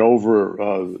couldn't get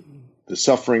over the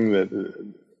suffering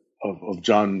of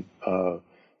John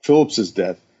Phillips's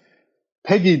death.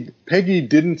 Peggy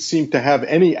didn't seem to have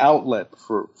any outlet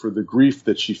for the grief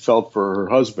that she felt for her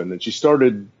husband, and she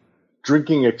started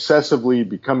drinking excessively,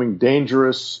 becoming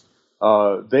dangerous.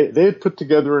 They had put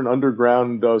together an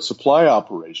underground supply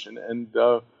operation, and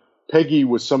Peggy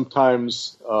was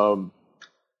sometimes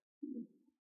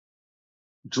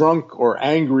drunk or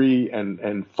angry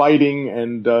and fighting,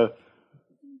 and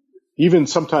even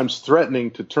sometimes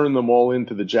threatening to turn them all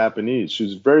into the Japanese. She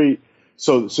was very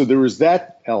so there was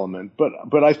that element,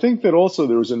 but I think that also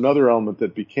there was another element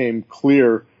that became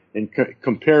clear in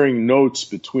comparing notes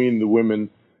between the women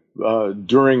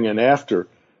during and after.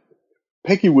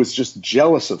 Peggy was just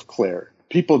jealous of Claire.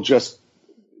 People just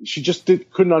she just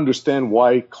couldn't understand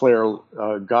why Claire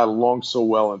got along so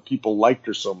well and people liked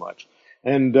her so much.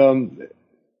 And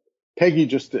Peggy,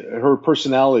 just her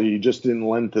personality just didn't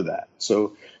lend to that.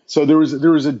 So there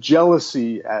was a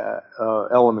jealousy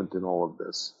element in all of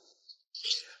this.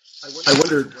 I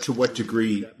wonder to what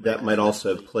degree that might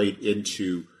also have played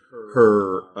into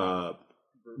her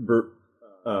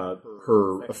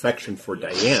her affection for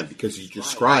Diane, because you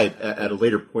describe at a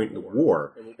later point in the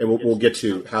war, and we'll get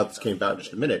to how this came about in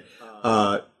just a minute.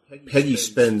 Peggy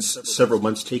spends several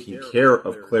months taking care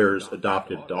of Claire's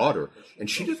adopted daughter, and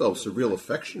she develops a real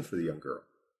affection for the young girl.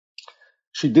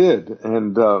 She did,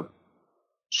 and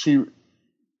she,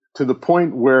 to the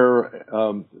point where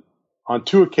on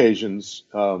two occasions,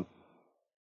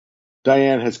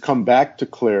 Diane has come back to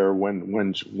Claire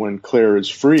when Claire is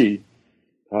free,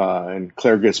 and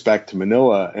Claire gets back to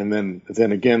Manila, and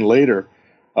then again later,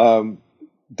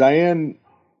 Diane,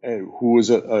 who was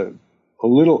a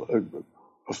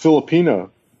Filipina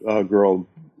girl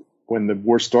when the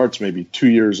war starts, maybe 2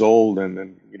 years old, and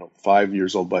then 5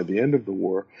 years old by the end of the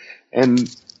war,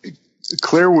 and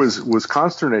Claire was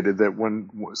consternated that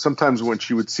sometimes when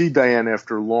she would see Diane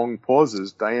after long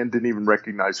pauses, Diane didn't even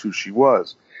recognize who she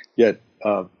was. Yet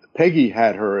Peggy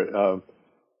had her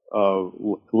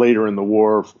later in the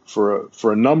war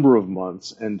for a number of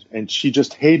months, and she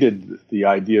just hated the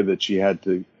idea that she had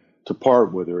to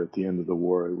part with her at the end of the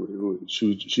war.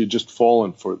 She had just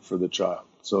fallen for the child.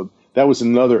 So that was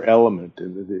another element.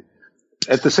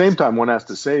 At the same time, one has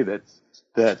to say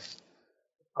that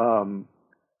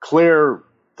Claire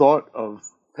thought of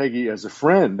Peggy as a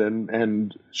friend,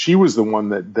 and she was the one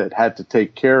that had to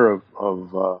take care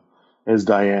of as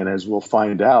Diane, as we'll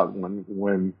find out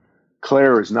when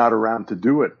Claire is not around to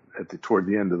do it toward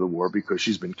the end of the war because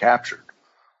she's been captured.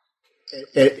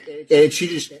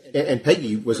 And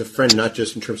Peggy was a friend not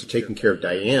just in terms of taking care of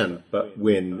Diane, but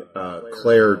when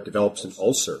Claire develops an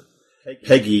ulcer,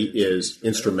 Peggy is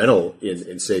instrumental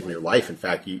in saving her life. In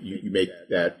fact, you make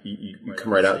that you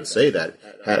come right out and say that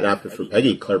had it not been for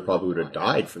Peggy, Claire probably would have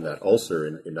died from that ulcer.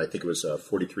 And I think it was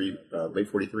late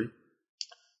 43.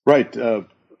 Right.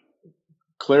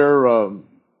 Claire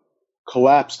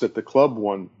collapsed at the club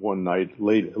one night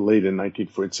late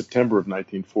in September of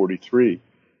 1943.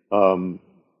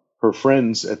 Her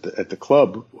friends at the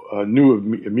club knew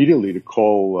immediately to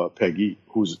call Peggy,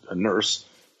 who's a nurse,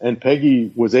 and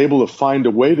Peggy was able to find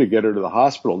a way to get her to the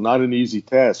hospital. Not an easy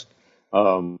task.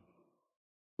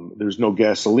 There's no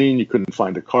gasoline. You couldn't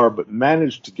find a car, but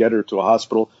managed to get her to a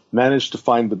hospital. Managed to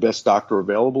find the best doctor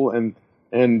available, and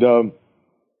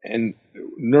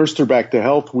nursed her back to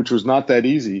health, which was not that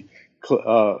easy.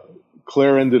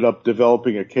 Claire ended up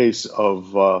developing a case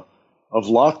of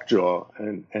lockjaw,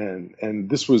 and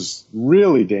this was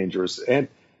really dangerous. And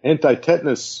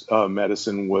anti-tetanus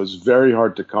medicine was very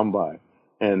hard to come by,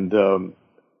 and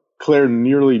Claire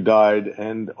nearly died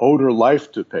and owed her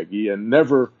life to Peggy, and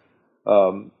never,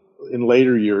 in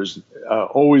later years,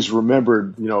 always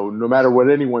remembered, no matter what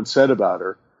anyone said about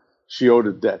her, she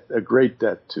owed a great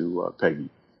debt to Peggy.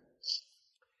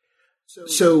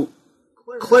 So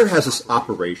Claire has this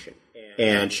operation,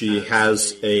 and she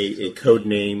has a code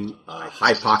name,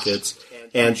 High Pockets,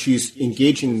 and she's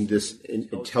engaging in this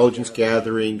intelligence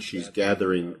gathering. She's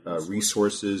gathering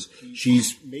resources.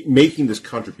 She's making this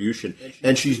contribution,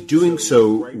 and she's doing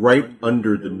so right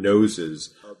under the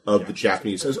noses of the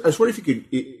Japanese. I was wondering if you could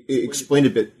explain a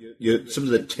bit some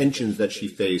of the tensions that she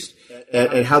faced,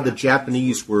 and how the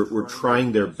Japanese were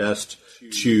trying their best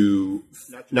to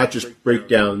not just break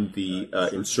down the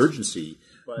insurgency,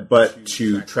 but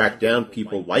to track down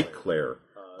people like Claire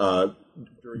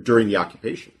during the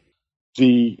occupation.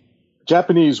 The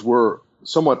Japanese were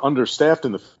somewhat understaffed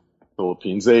in the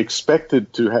Philippines. They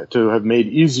expected to have made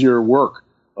easier work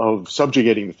of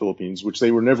subjugating the Philippines, which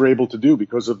they were never able to do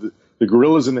because of the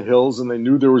guerrillas in the hills, and they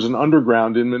knew there was an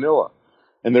underground in Manila,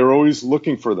 and they were always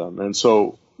looking for them. And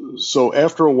so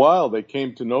after a while, they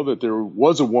came to know that there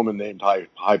was a woman named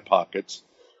High Pockets,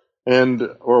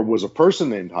 or was a person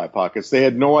named High Pockets. They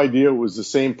had no idea it was the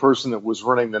same person that was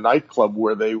running the nightclub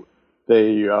where they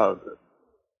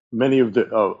many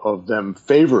of them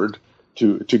favored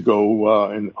to go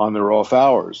on their off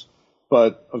hours.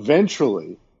 But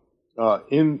eventually,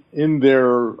 in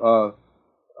their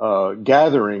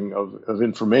gathering of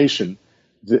information,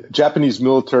 the Japanese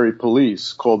military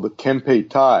police, called the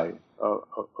Kempeitai,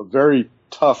 a very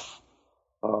tough,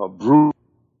 brutal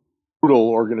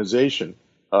organization,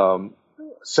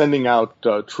 sending out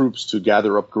troops to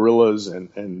gather up guerrillas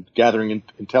and gathering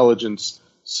intelligence,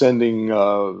 sending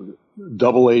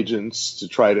double agents to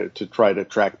try to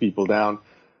track people down,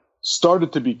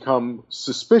 started to become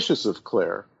suspicious of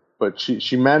Claire but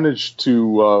she managed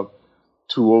to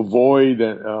avoid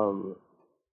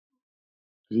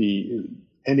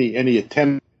any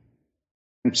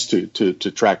attempts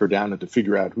to track her down and to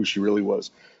figure out who she really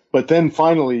was. But then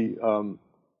finally,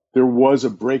 there was a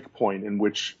break point in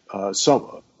which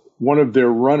one of their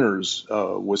runners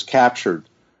was captured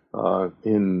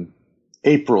in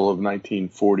April of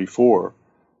 1944,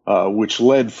 which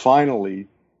led finally,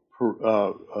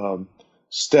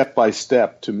 step by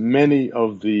step, to many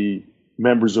of the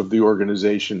members of the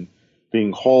organization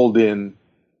being hauled in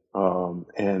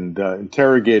and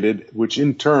interrogated, which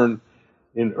in turn,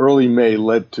 in early May,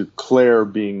 led to Claire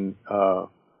being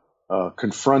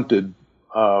confronted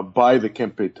by the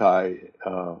Kempeitai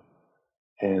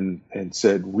and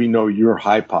said, "We know you're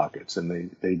High Pockets," and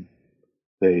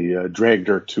they dragged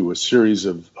her to a series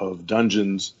of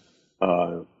dungeons,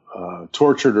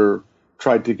 tortured her,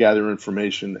 tried to gather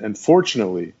information, and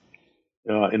fortunately,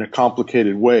 in a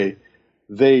complicated way,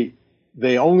 they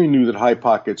only knew that High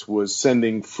Pockets was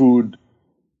sending food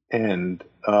and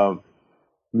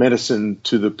medicine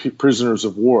to the prisoners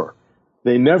of war.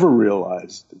 They never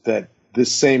realized that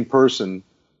this same person,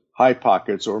 High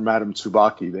Pockets or Madame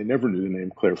Tsubaki, they never knew the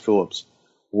name Claire Phillips,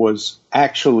 was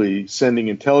actually sending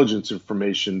intelligence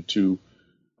information to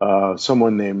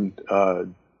someone named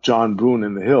John Boone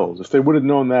in the hills. If they would have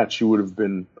known that, she would have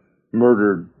been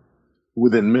murdered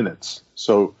within minutes.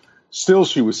 So still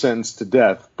she was sentenced to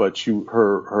death, but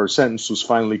her sentence was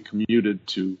finally commuted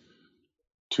to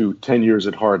 10 years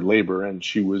at hard labor, and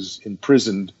she was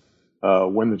imprisoned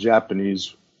when the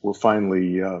Japanese were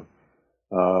finally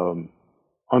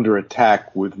under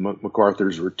attack with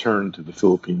MacArthur's return to the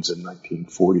Philippines in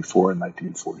 1944 and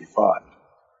 1945.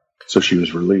 So she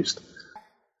was released.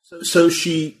 So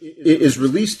she is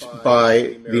released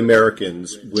by the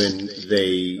Americans when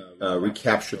they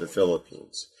recapture the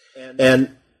Philippines.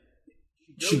 And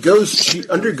she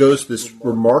undergoes this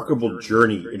remarkable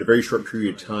journey in a very short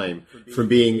period of time from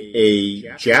being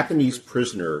a Japanese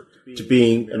prisoner to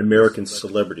being an American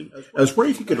celebrity. I was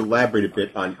wondering if you could elaborate a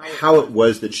bit on how it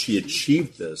was that she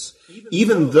achieved this,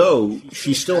 even though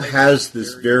she still has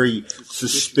this very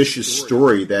suspicious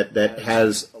story that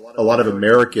has a lot of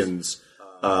Americans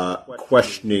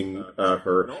questioning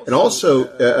her, and also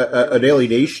an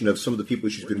alienation of some of the people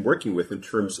she's been working with in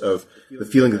terms of the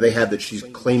feeling that they have that she's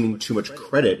claiming too much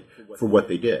credit for what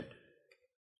they did.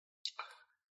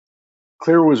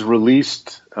 Claire was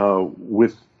released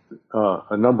with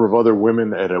a number of other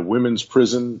women at a women's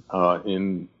prison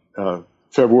in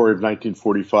February of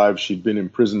 1945. She'd been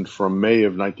imprisoned from May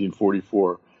of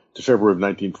 1944 to February of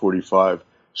 1945.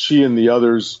 She and the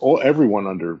others, everyone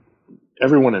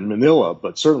in Manila,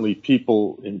 but certainly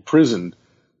people imprisoned,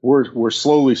 were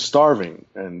slowly starving,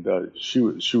 and she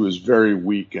was very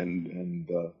weak and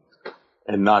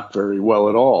not very well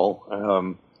at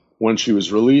all. When she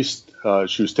was released,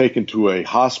 she was taken to a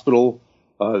hospital.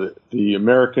 The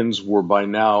Americans were by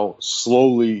now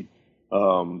slowly,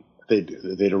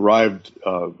 they'd arrived,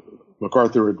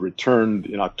 MacArthur had returned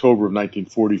in October of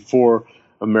 1944.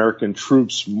 American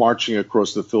troops marching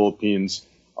across the Philippines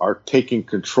are taking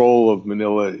control of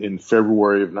Manila in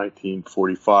February of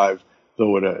 1945,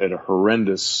 though at a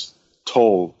horrendous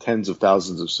toll, tens of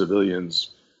thousands of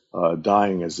civilians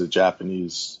dying as the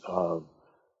Japanese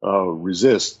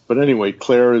resist. But anyway,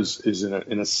 Claire is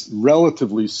in a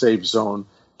relatively safe zone,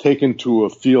 taken to a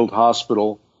field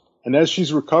hospital, and as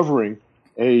she's recovering,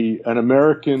 an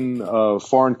American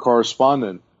foreign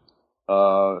correspondent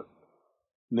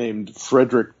named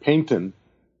Frederick Paynton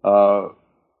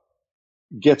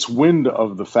gets wind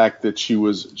of the fact that she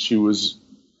was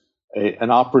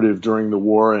an operative during the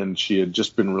war and she had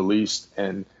just been released,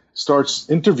 and starts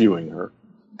interviewing her.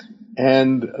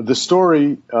 And the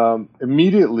story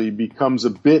immediately becomes a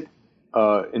bit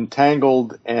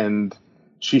entangled, and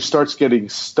she starts getting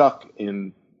stuck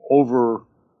in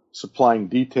over-supplying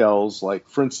details, like,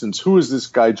 for instance, who is this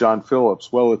guy John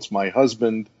Phillips? Well, it's my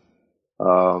husband.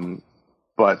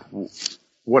 But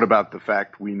what about the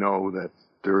fact we know that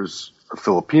there's a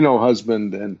Filipino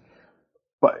husband?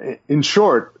 But in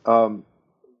short,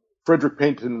 Frederick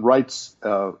Paynton writes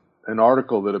an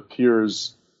article that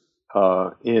appears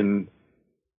in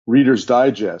Reader's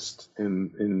Digest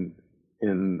in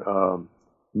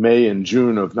May and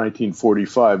June of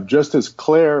 1945, just as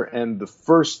Claire and the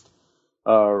first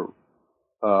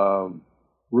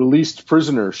released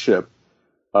prisoner ship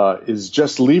is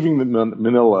just leaving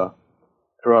Manila,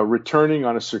 returning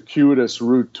on a circuitous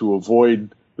route to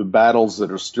avoid the battles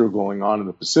that are still going on in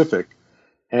the Pacific,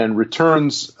 and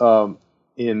returns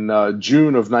in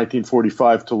June of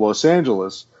 1945 to Los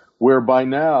Angeles, where by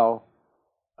now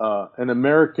an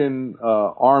American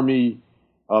Army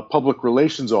public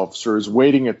relations officer, is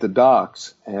waiting at the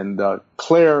docks, and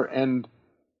Claire and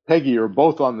Peggy are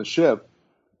both on the ship,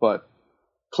 but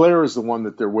Claire is the one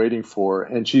that they're waiting for,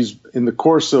 and she's, in the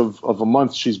course of a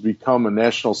month, she's become a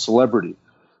national celebrity,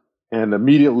 and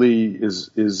immediately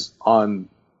is on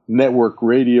network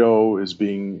radio, is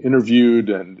being interviewed,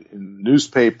 and in the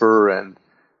newspaper, and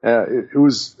it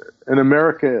was, and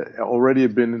America already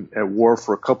had been at war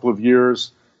for a couple of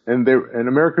years, and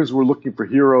Americans were looking for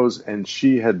heroes, and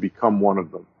she had become one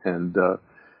of them,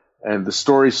 and the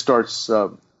story starts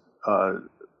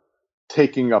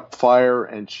taking up fire,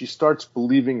 and she starts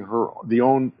believing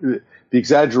the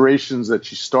exaggerations that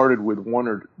she started with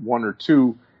one or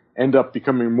two end up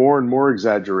becoming more and more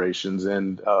exaggerations,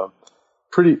 and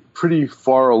pretty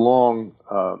far along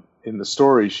in the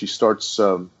story, she starts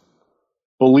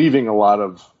believing a lot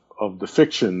of the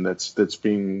fiction that's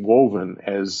being woven.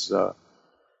 As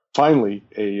finally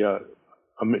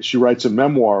she writes a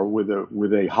memoir with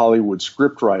a Hollywood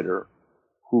scriptwriter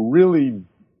who really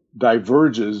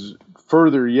diverges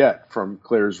further yet from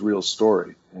Claire's real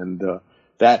story, and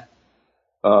that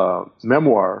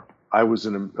memoir,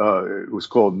 it was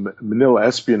called Manila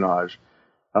Espionage,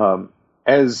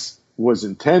 as was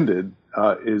intended,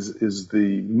 is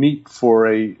the meat for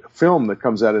a film that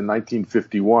comes out in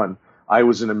 1951, I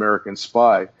Was an American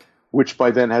Spy, which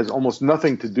by then has almost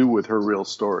nothing to do with her real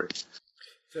story.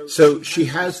 So she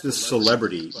has this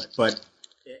celebrity,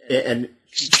 and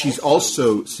she's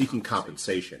also seeking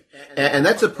compensation, and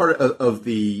that's a part of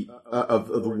the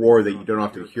war that you don't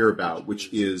often hear about,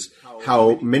 which is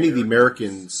how many of the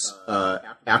Americans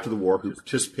after the war who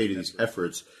participated in these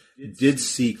efforts did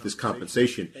seek this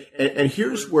compensation. And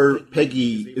here's where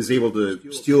Peggy is able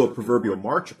to steal a proverbial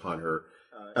march upon her,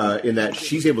 in that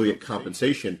she's able to get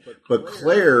compensation, but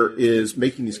Claire is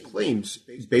making these claims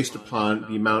based upon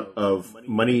the amount of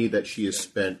money that she has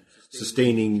spent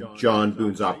sustaining John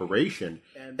Boone's operation.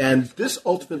 And this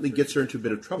ultimately gets her into a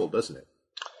bit of trouble, doesn't it?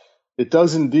 It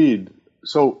does indeed.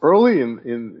 So early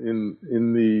in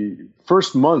the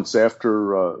first months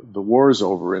after the war is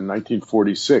over in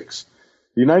 1946,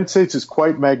 the United States is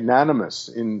quite magnanimous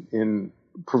in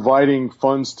providing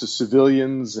funds to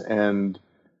civilians and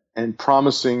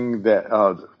promising that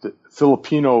the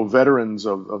Filipino veterans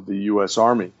of the U.S.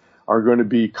 Army are going to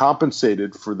be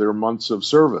compensated for their months of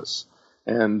service.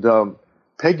 And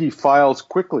Peggy files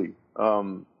quickly,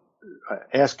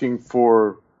 asking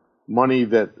for money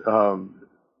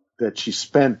that she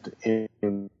spent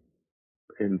in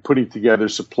putting together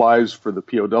supplies for the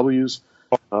POWs.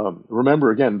 Remember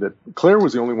again that Claire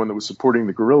was the only one that was supporting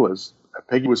the guerrillas.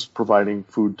 Peggy was providing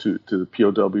food to the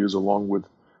POWs along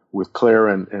with Claire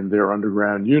and their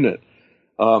underground unit.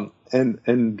 With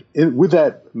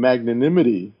that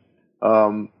magnanimity,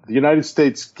 the United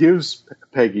States gives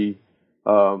Peggy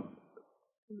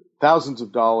thousands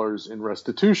of dollars in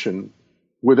restitution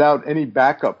without any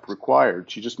backup required.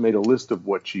 She just made a list of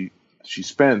what she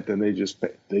spent, and they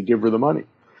give her the money.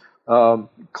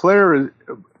 Claire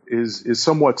is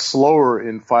somewhat slower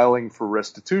in filing for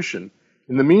restitution.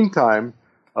 In the meantime,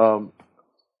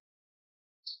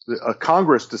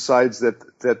 Congress decides that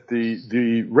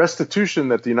the restitution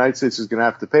that the United States is going to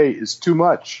have to pay is too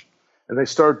much, and they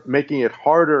start making it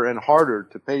harder and harder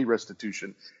to pay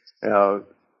restitution.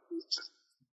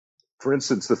 For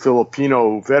instance, the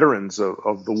Filipino veterans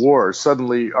of the war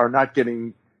suddenly are not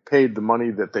getting paid the money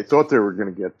that they thought they were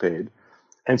going to get paid,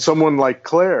 and someone like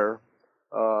Claire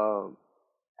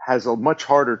has a much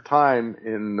harder time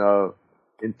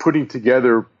in putting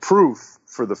together proof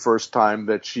for the first time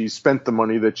that she spent the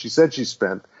money that she said she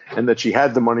spent and that she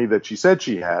had the money that she said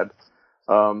she had.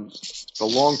 It's a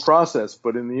long process,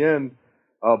 but in the end,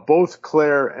 both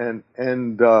Claire and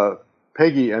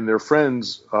Peggy and their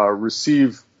friends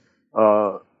receive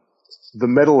the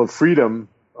Medal of Freedom,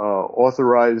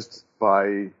 authorized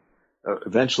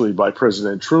eventually by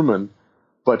President Truman,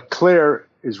 but Claire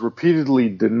is repeatedly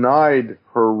denied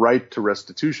her right to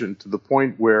restitution to the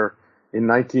point where in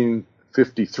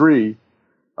 1953,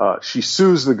 she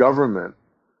sues the government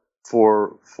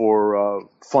for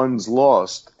funds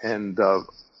lost, and a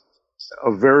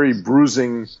very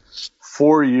bruising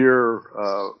 4-year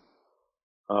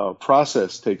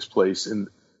process takes place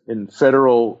in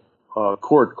federal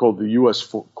court called the U.S.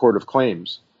 Court of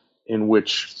Claims, in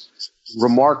which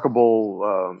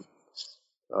remarkable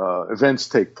events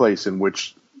take place, in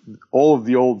which all of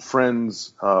the old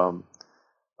friends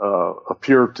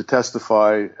appear to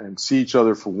testify and see each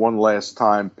other for one last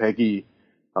time. Peggy,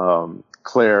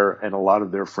 Claire, and a lot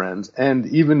of their friends, and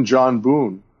even John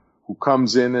Boone, who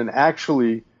comes in and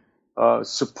actually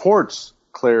supports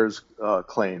Claire's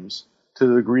claims to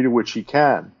the degree to which he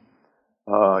can.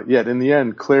 Yet in the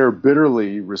end, Claire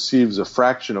bitterly receives a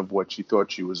fraction of what she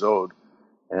thought she was owed,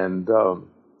 and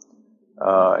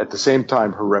at the same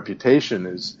time, her reputation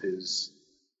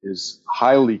is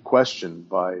highly questioned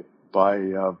by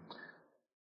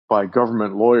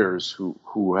government lawyers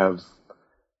who have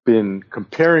been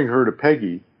comparing her to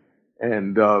Peggy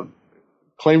and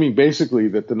claiming basically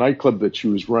that the nightclub that she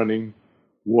was running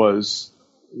was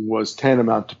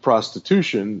tantamount to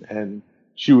prostitution, and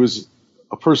she was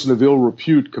a person of ill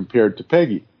repute compared to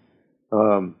Peggy.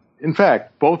 In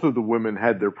fact, both of the women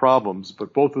had their problems,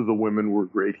 but both of the women were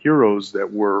great heroes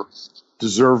that were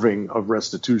deserving of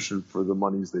restitution for the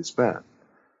monies they spent.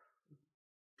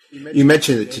 You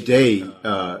mentioned that today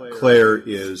Claire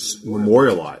is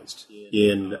memorialized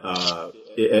at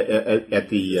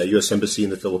the U.S. Embassy in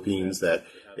the Philippines, that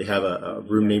they have a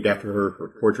room named after her. Her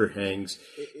portrait hangs.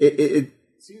 It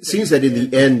seems that in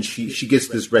the end she gets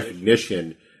this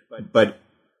recognition, but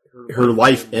her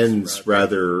life ends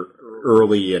rather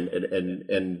early, and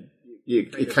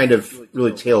it kind of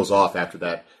really tails off after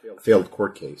that failed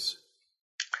court case.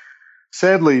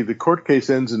 Sadly, the court case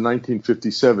ends in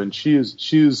 1957. She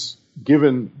is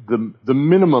given the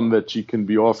minimum that she can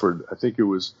be offered. I think it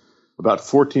was about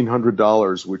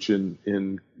 $1,400, which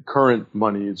in current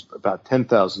money is about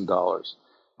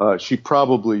 $10,000. She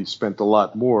probably spent a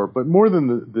lot more, but more than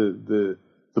the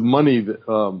money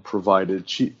that,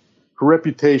 provided. Her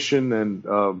reputation and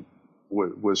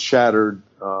was shattered,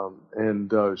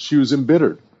 and she was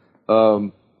embittered.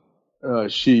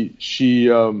 She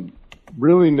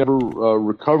really never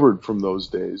recovered from those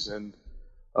days, and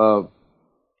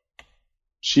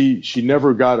she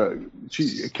never got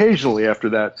she occasionally after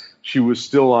that she was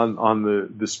still on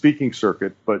the speaking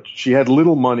circuit, but she had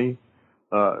little money.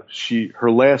 Her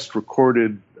last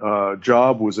recorded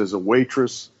job was as a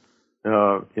waitress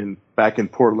back in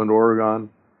Portland, Oregon,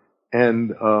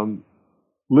 and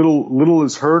little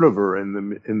is heard of her in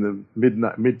the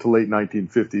mid to late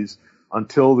 1950s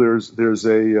until there's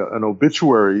an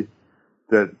obituary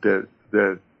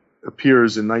that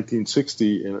appears in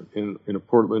 1960 in the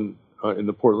Portland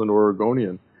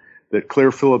Oregonian, that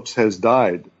Claire Phillips has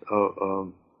died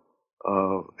at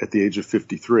the age of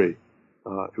 53.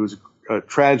 It was a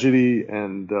tragedy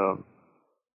and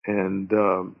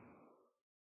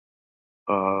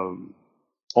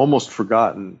almost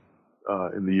forgotten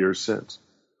in the years since.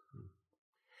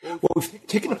 Well, we've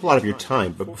taken up a lot of your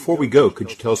time, but before we go,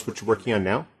 could you tell us what you're working on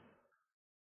now?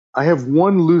 I have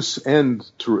one loose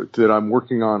end that I'm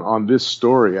working on this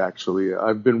story, actually.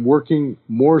 I've been working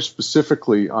more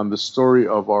specifically on the story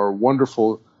of our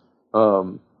wonderful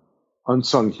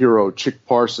unsung hero, Chick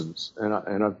Parsons.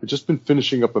 And I've just been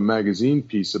finishing up a magazine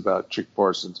piece about Chick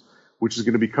Parsons, which is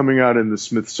going to be coming out in the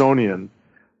Smithsonian,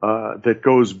 that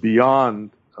goes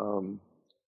beyond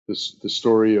the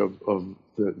story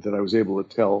that I was able to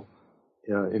tell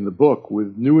in the book,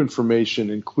 with new information,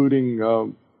 including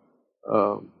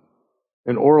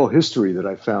an oral history that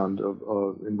I found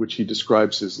in which he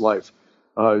describes his life.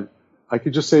 I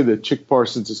could just say that Chick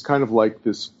Parsons is kind of like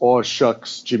this aw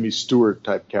shucks Jimmy Stewart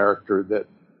type character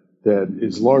that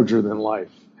is larger than life,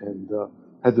 and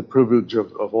had the privilege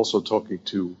of also talking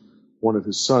to one of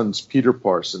his sons, Peter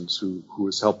Parsons, who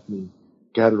has helped me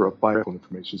gather up biographical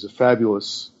information. He's a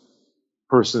fabulous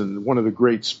person, one of the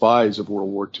great spies of World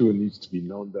War II, and needs to be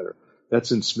known better.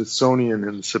 That's in Smithsonian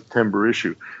in the September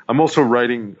issue. I'm also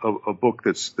writing a book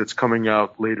that's coming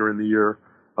out later in the year.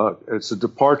 It's a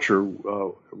departure,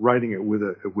 writing it with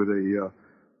a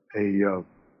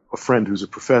friend who's a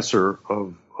professor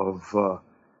of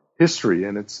history,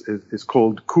 and it's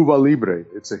called Cuba Libre.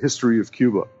 It's a history of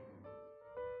Cuba.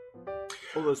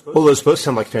 Well, those both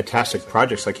sound like fantastic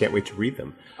projects. I can't wait to read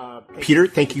them. Peter,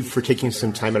 thank you for taking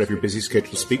some time out of your busy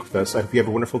schedule to speak with us. I hope you have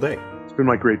a wonderful day. It's been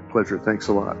my great pleasure. Thanks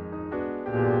a lot.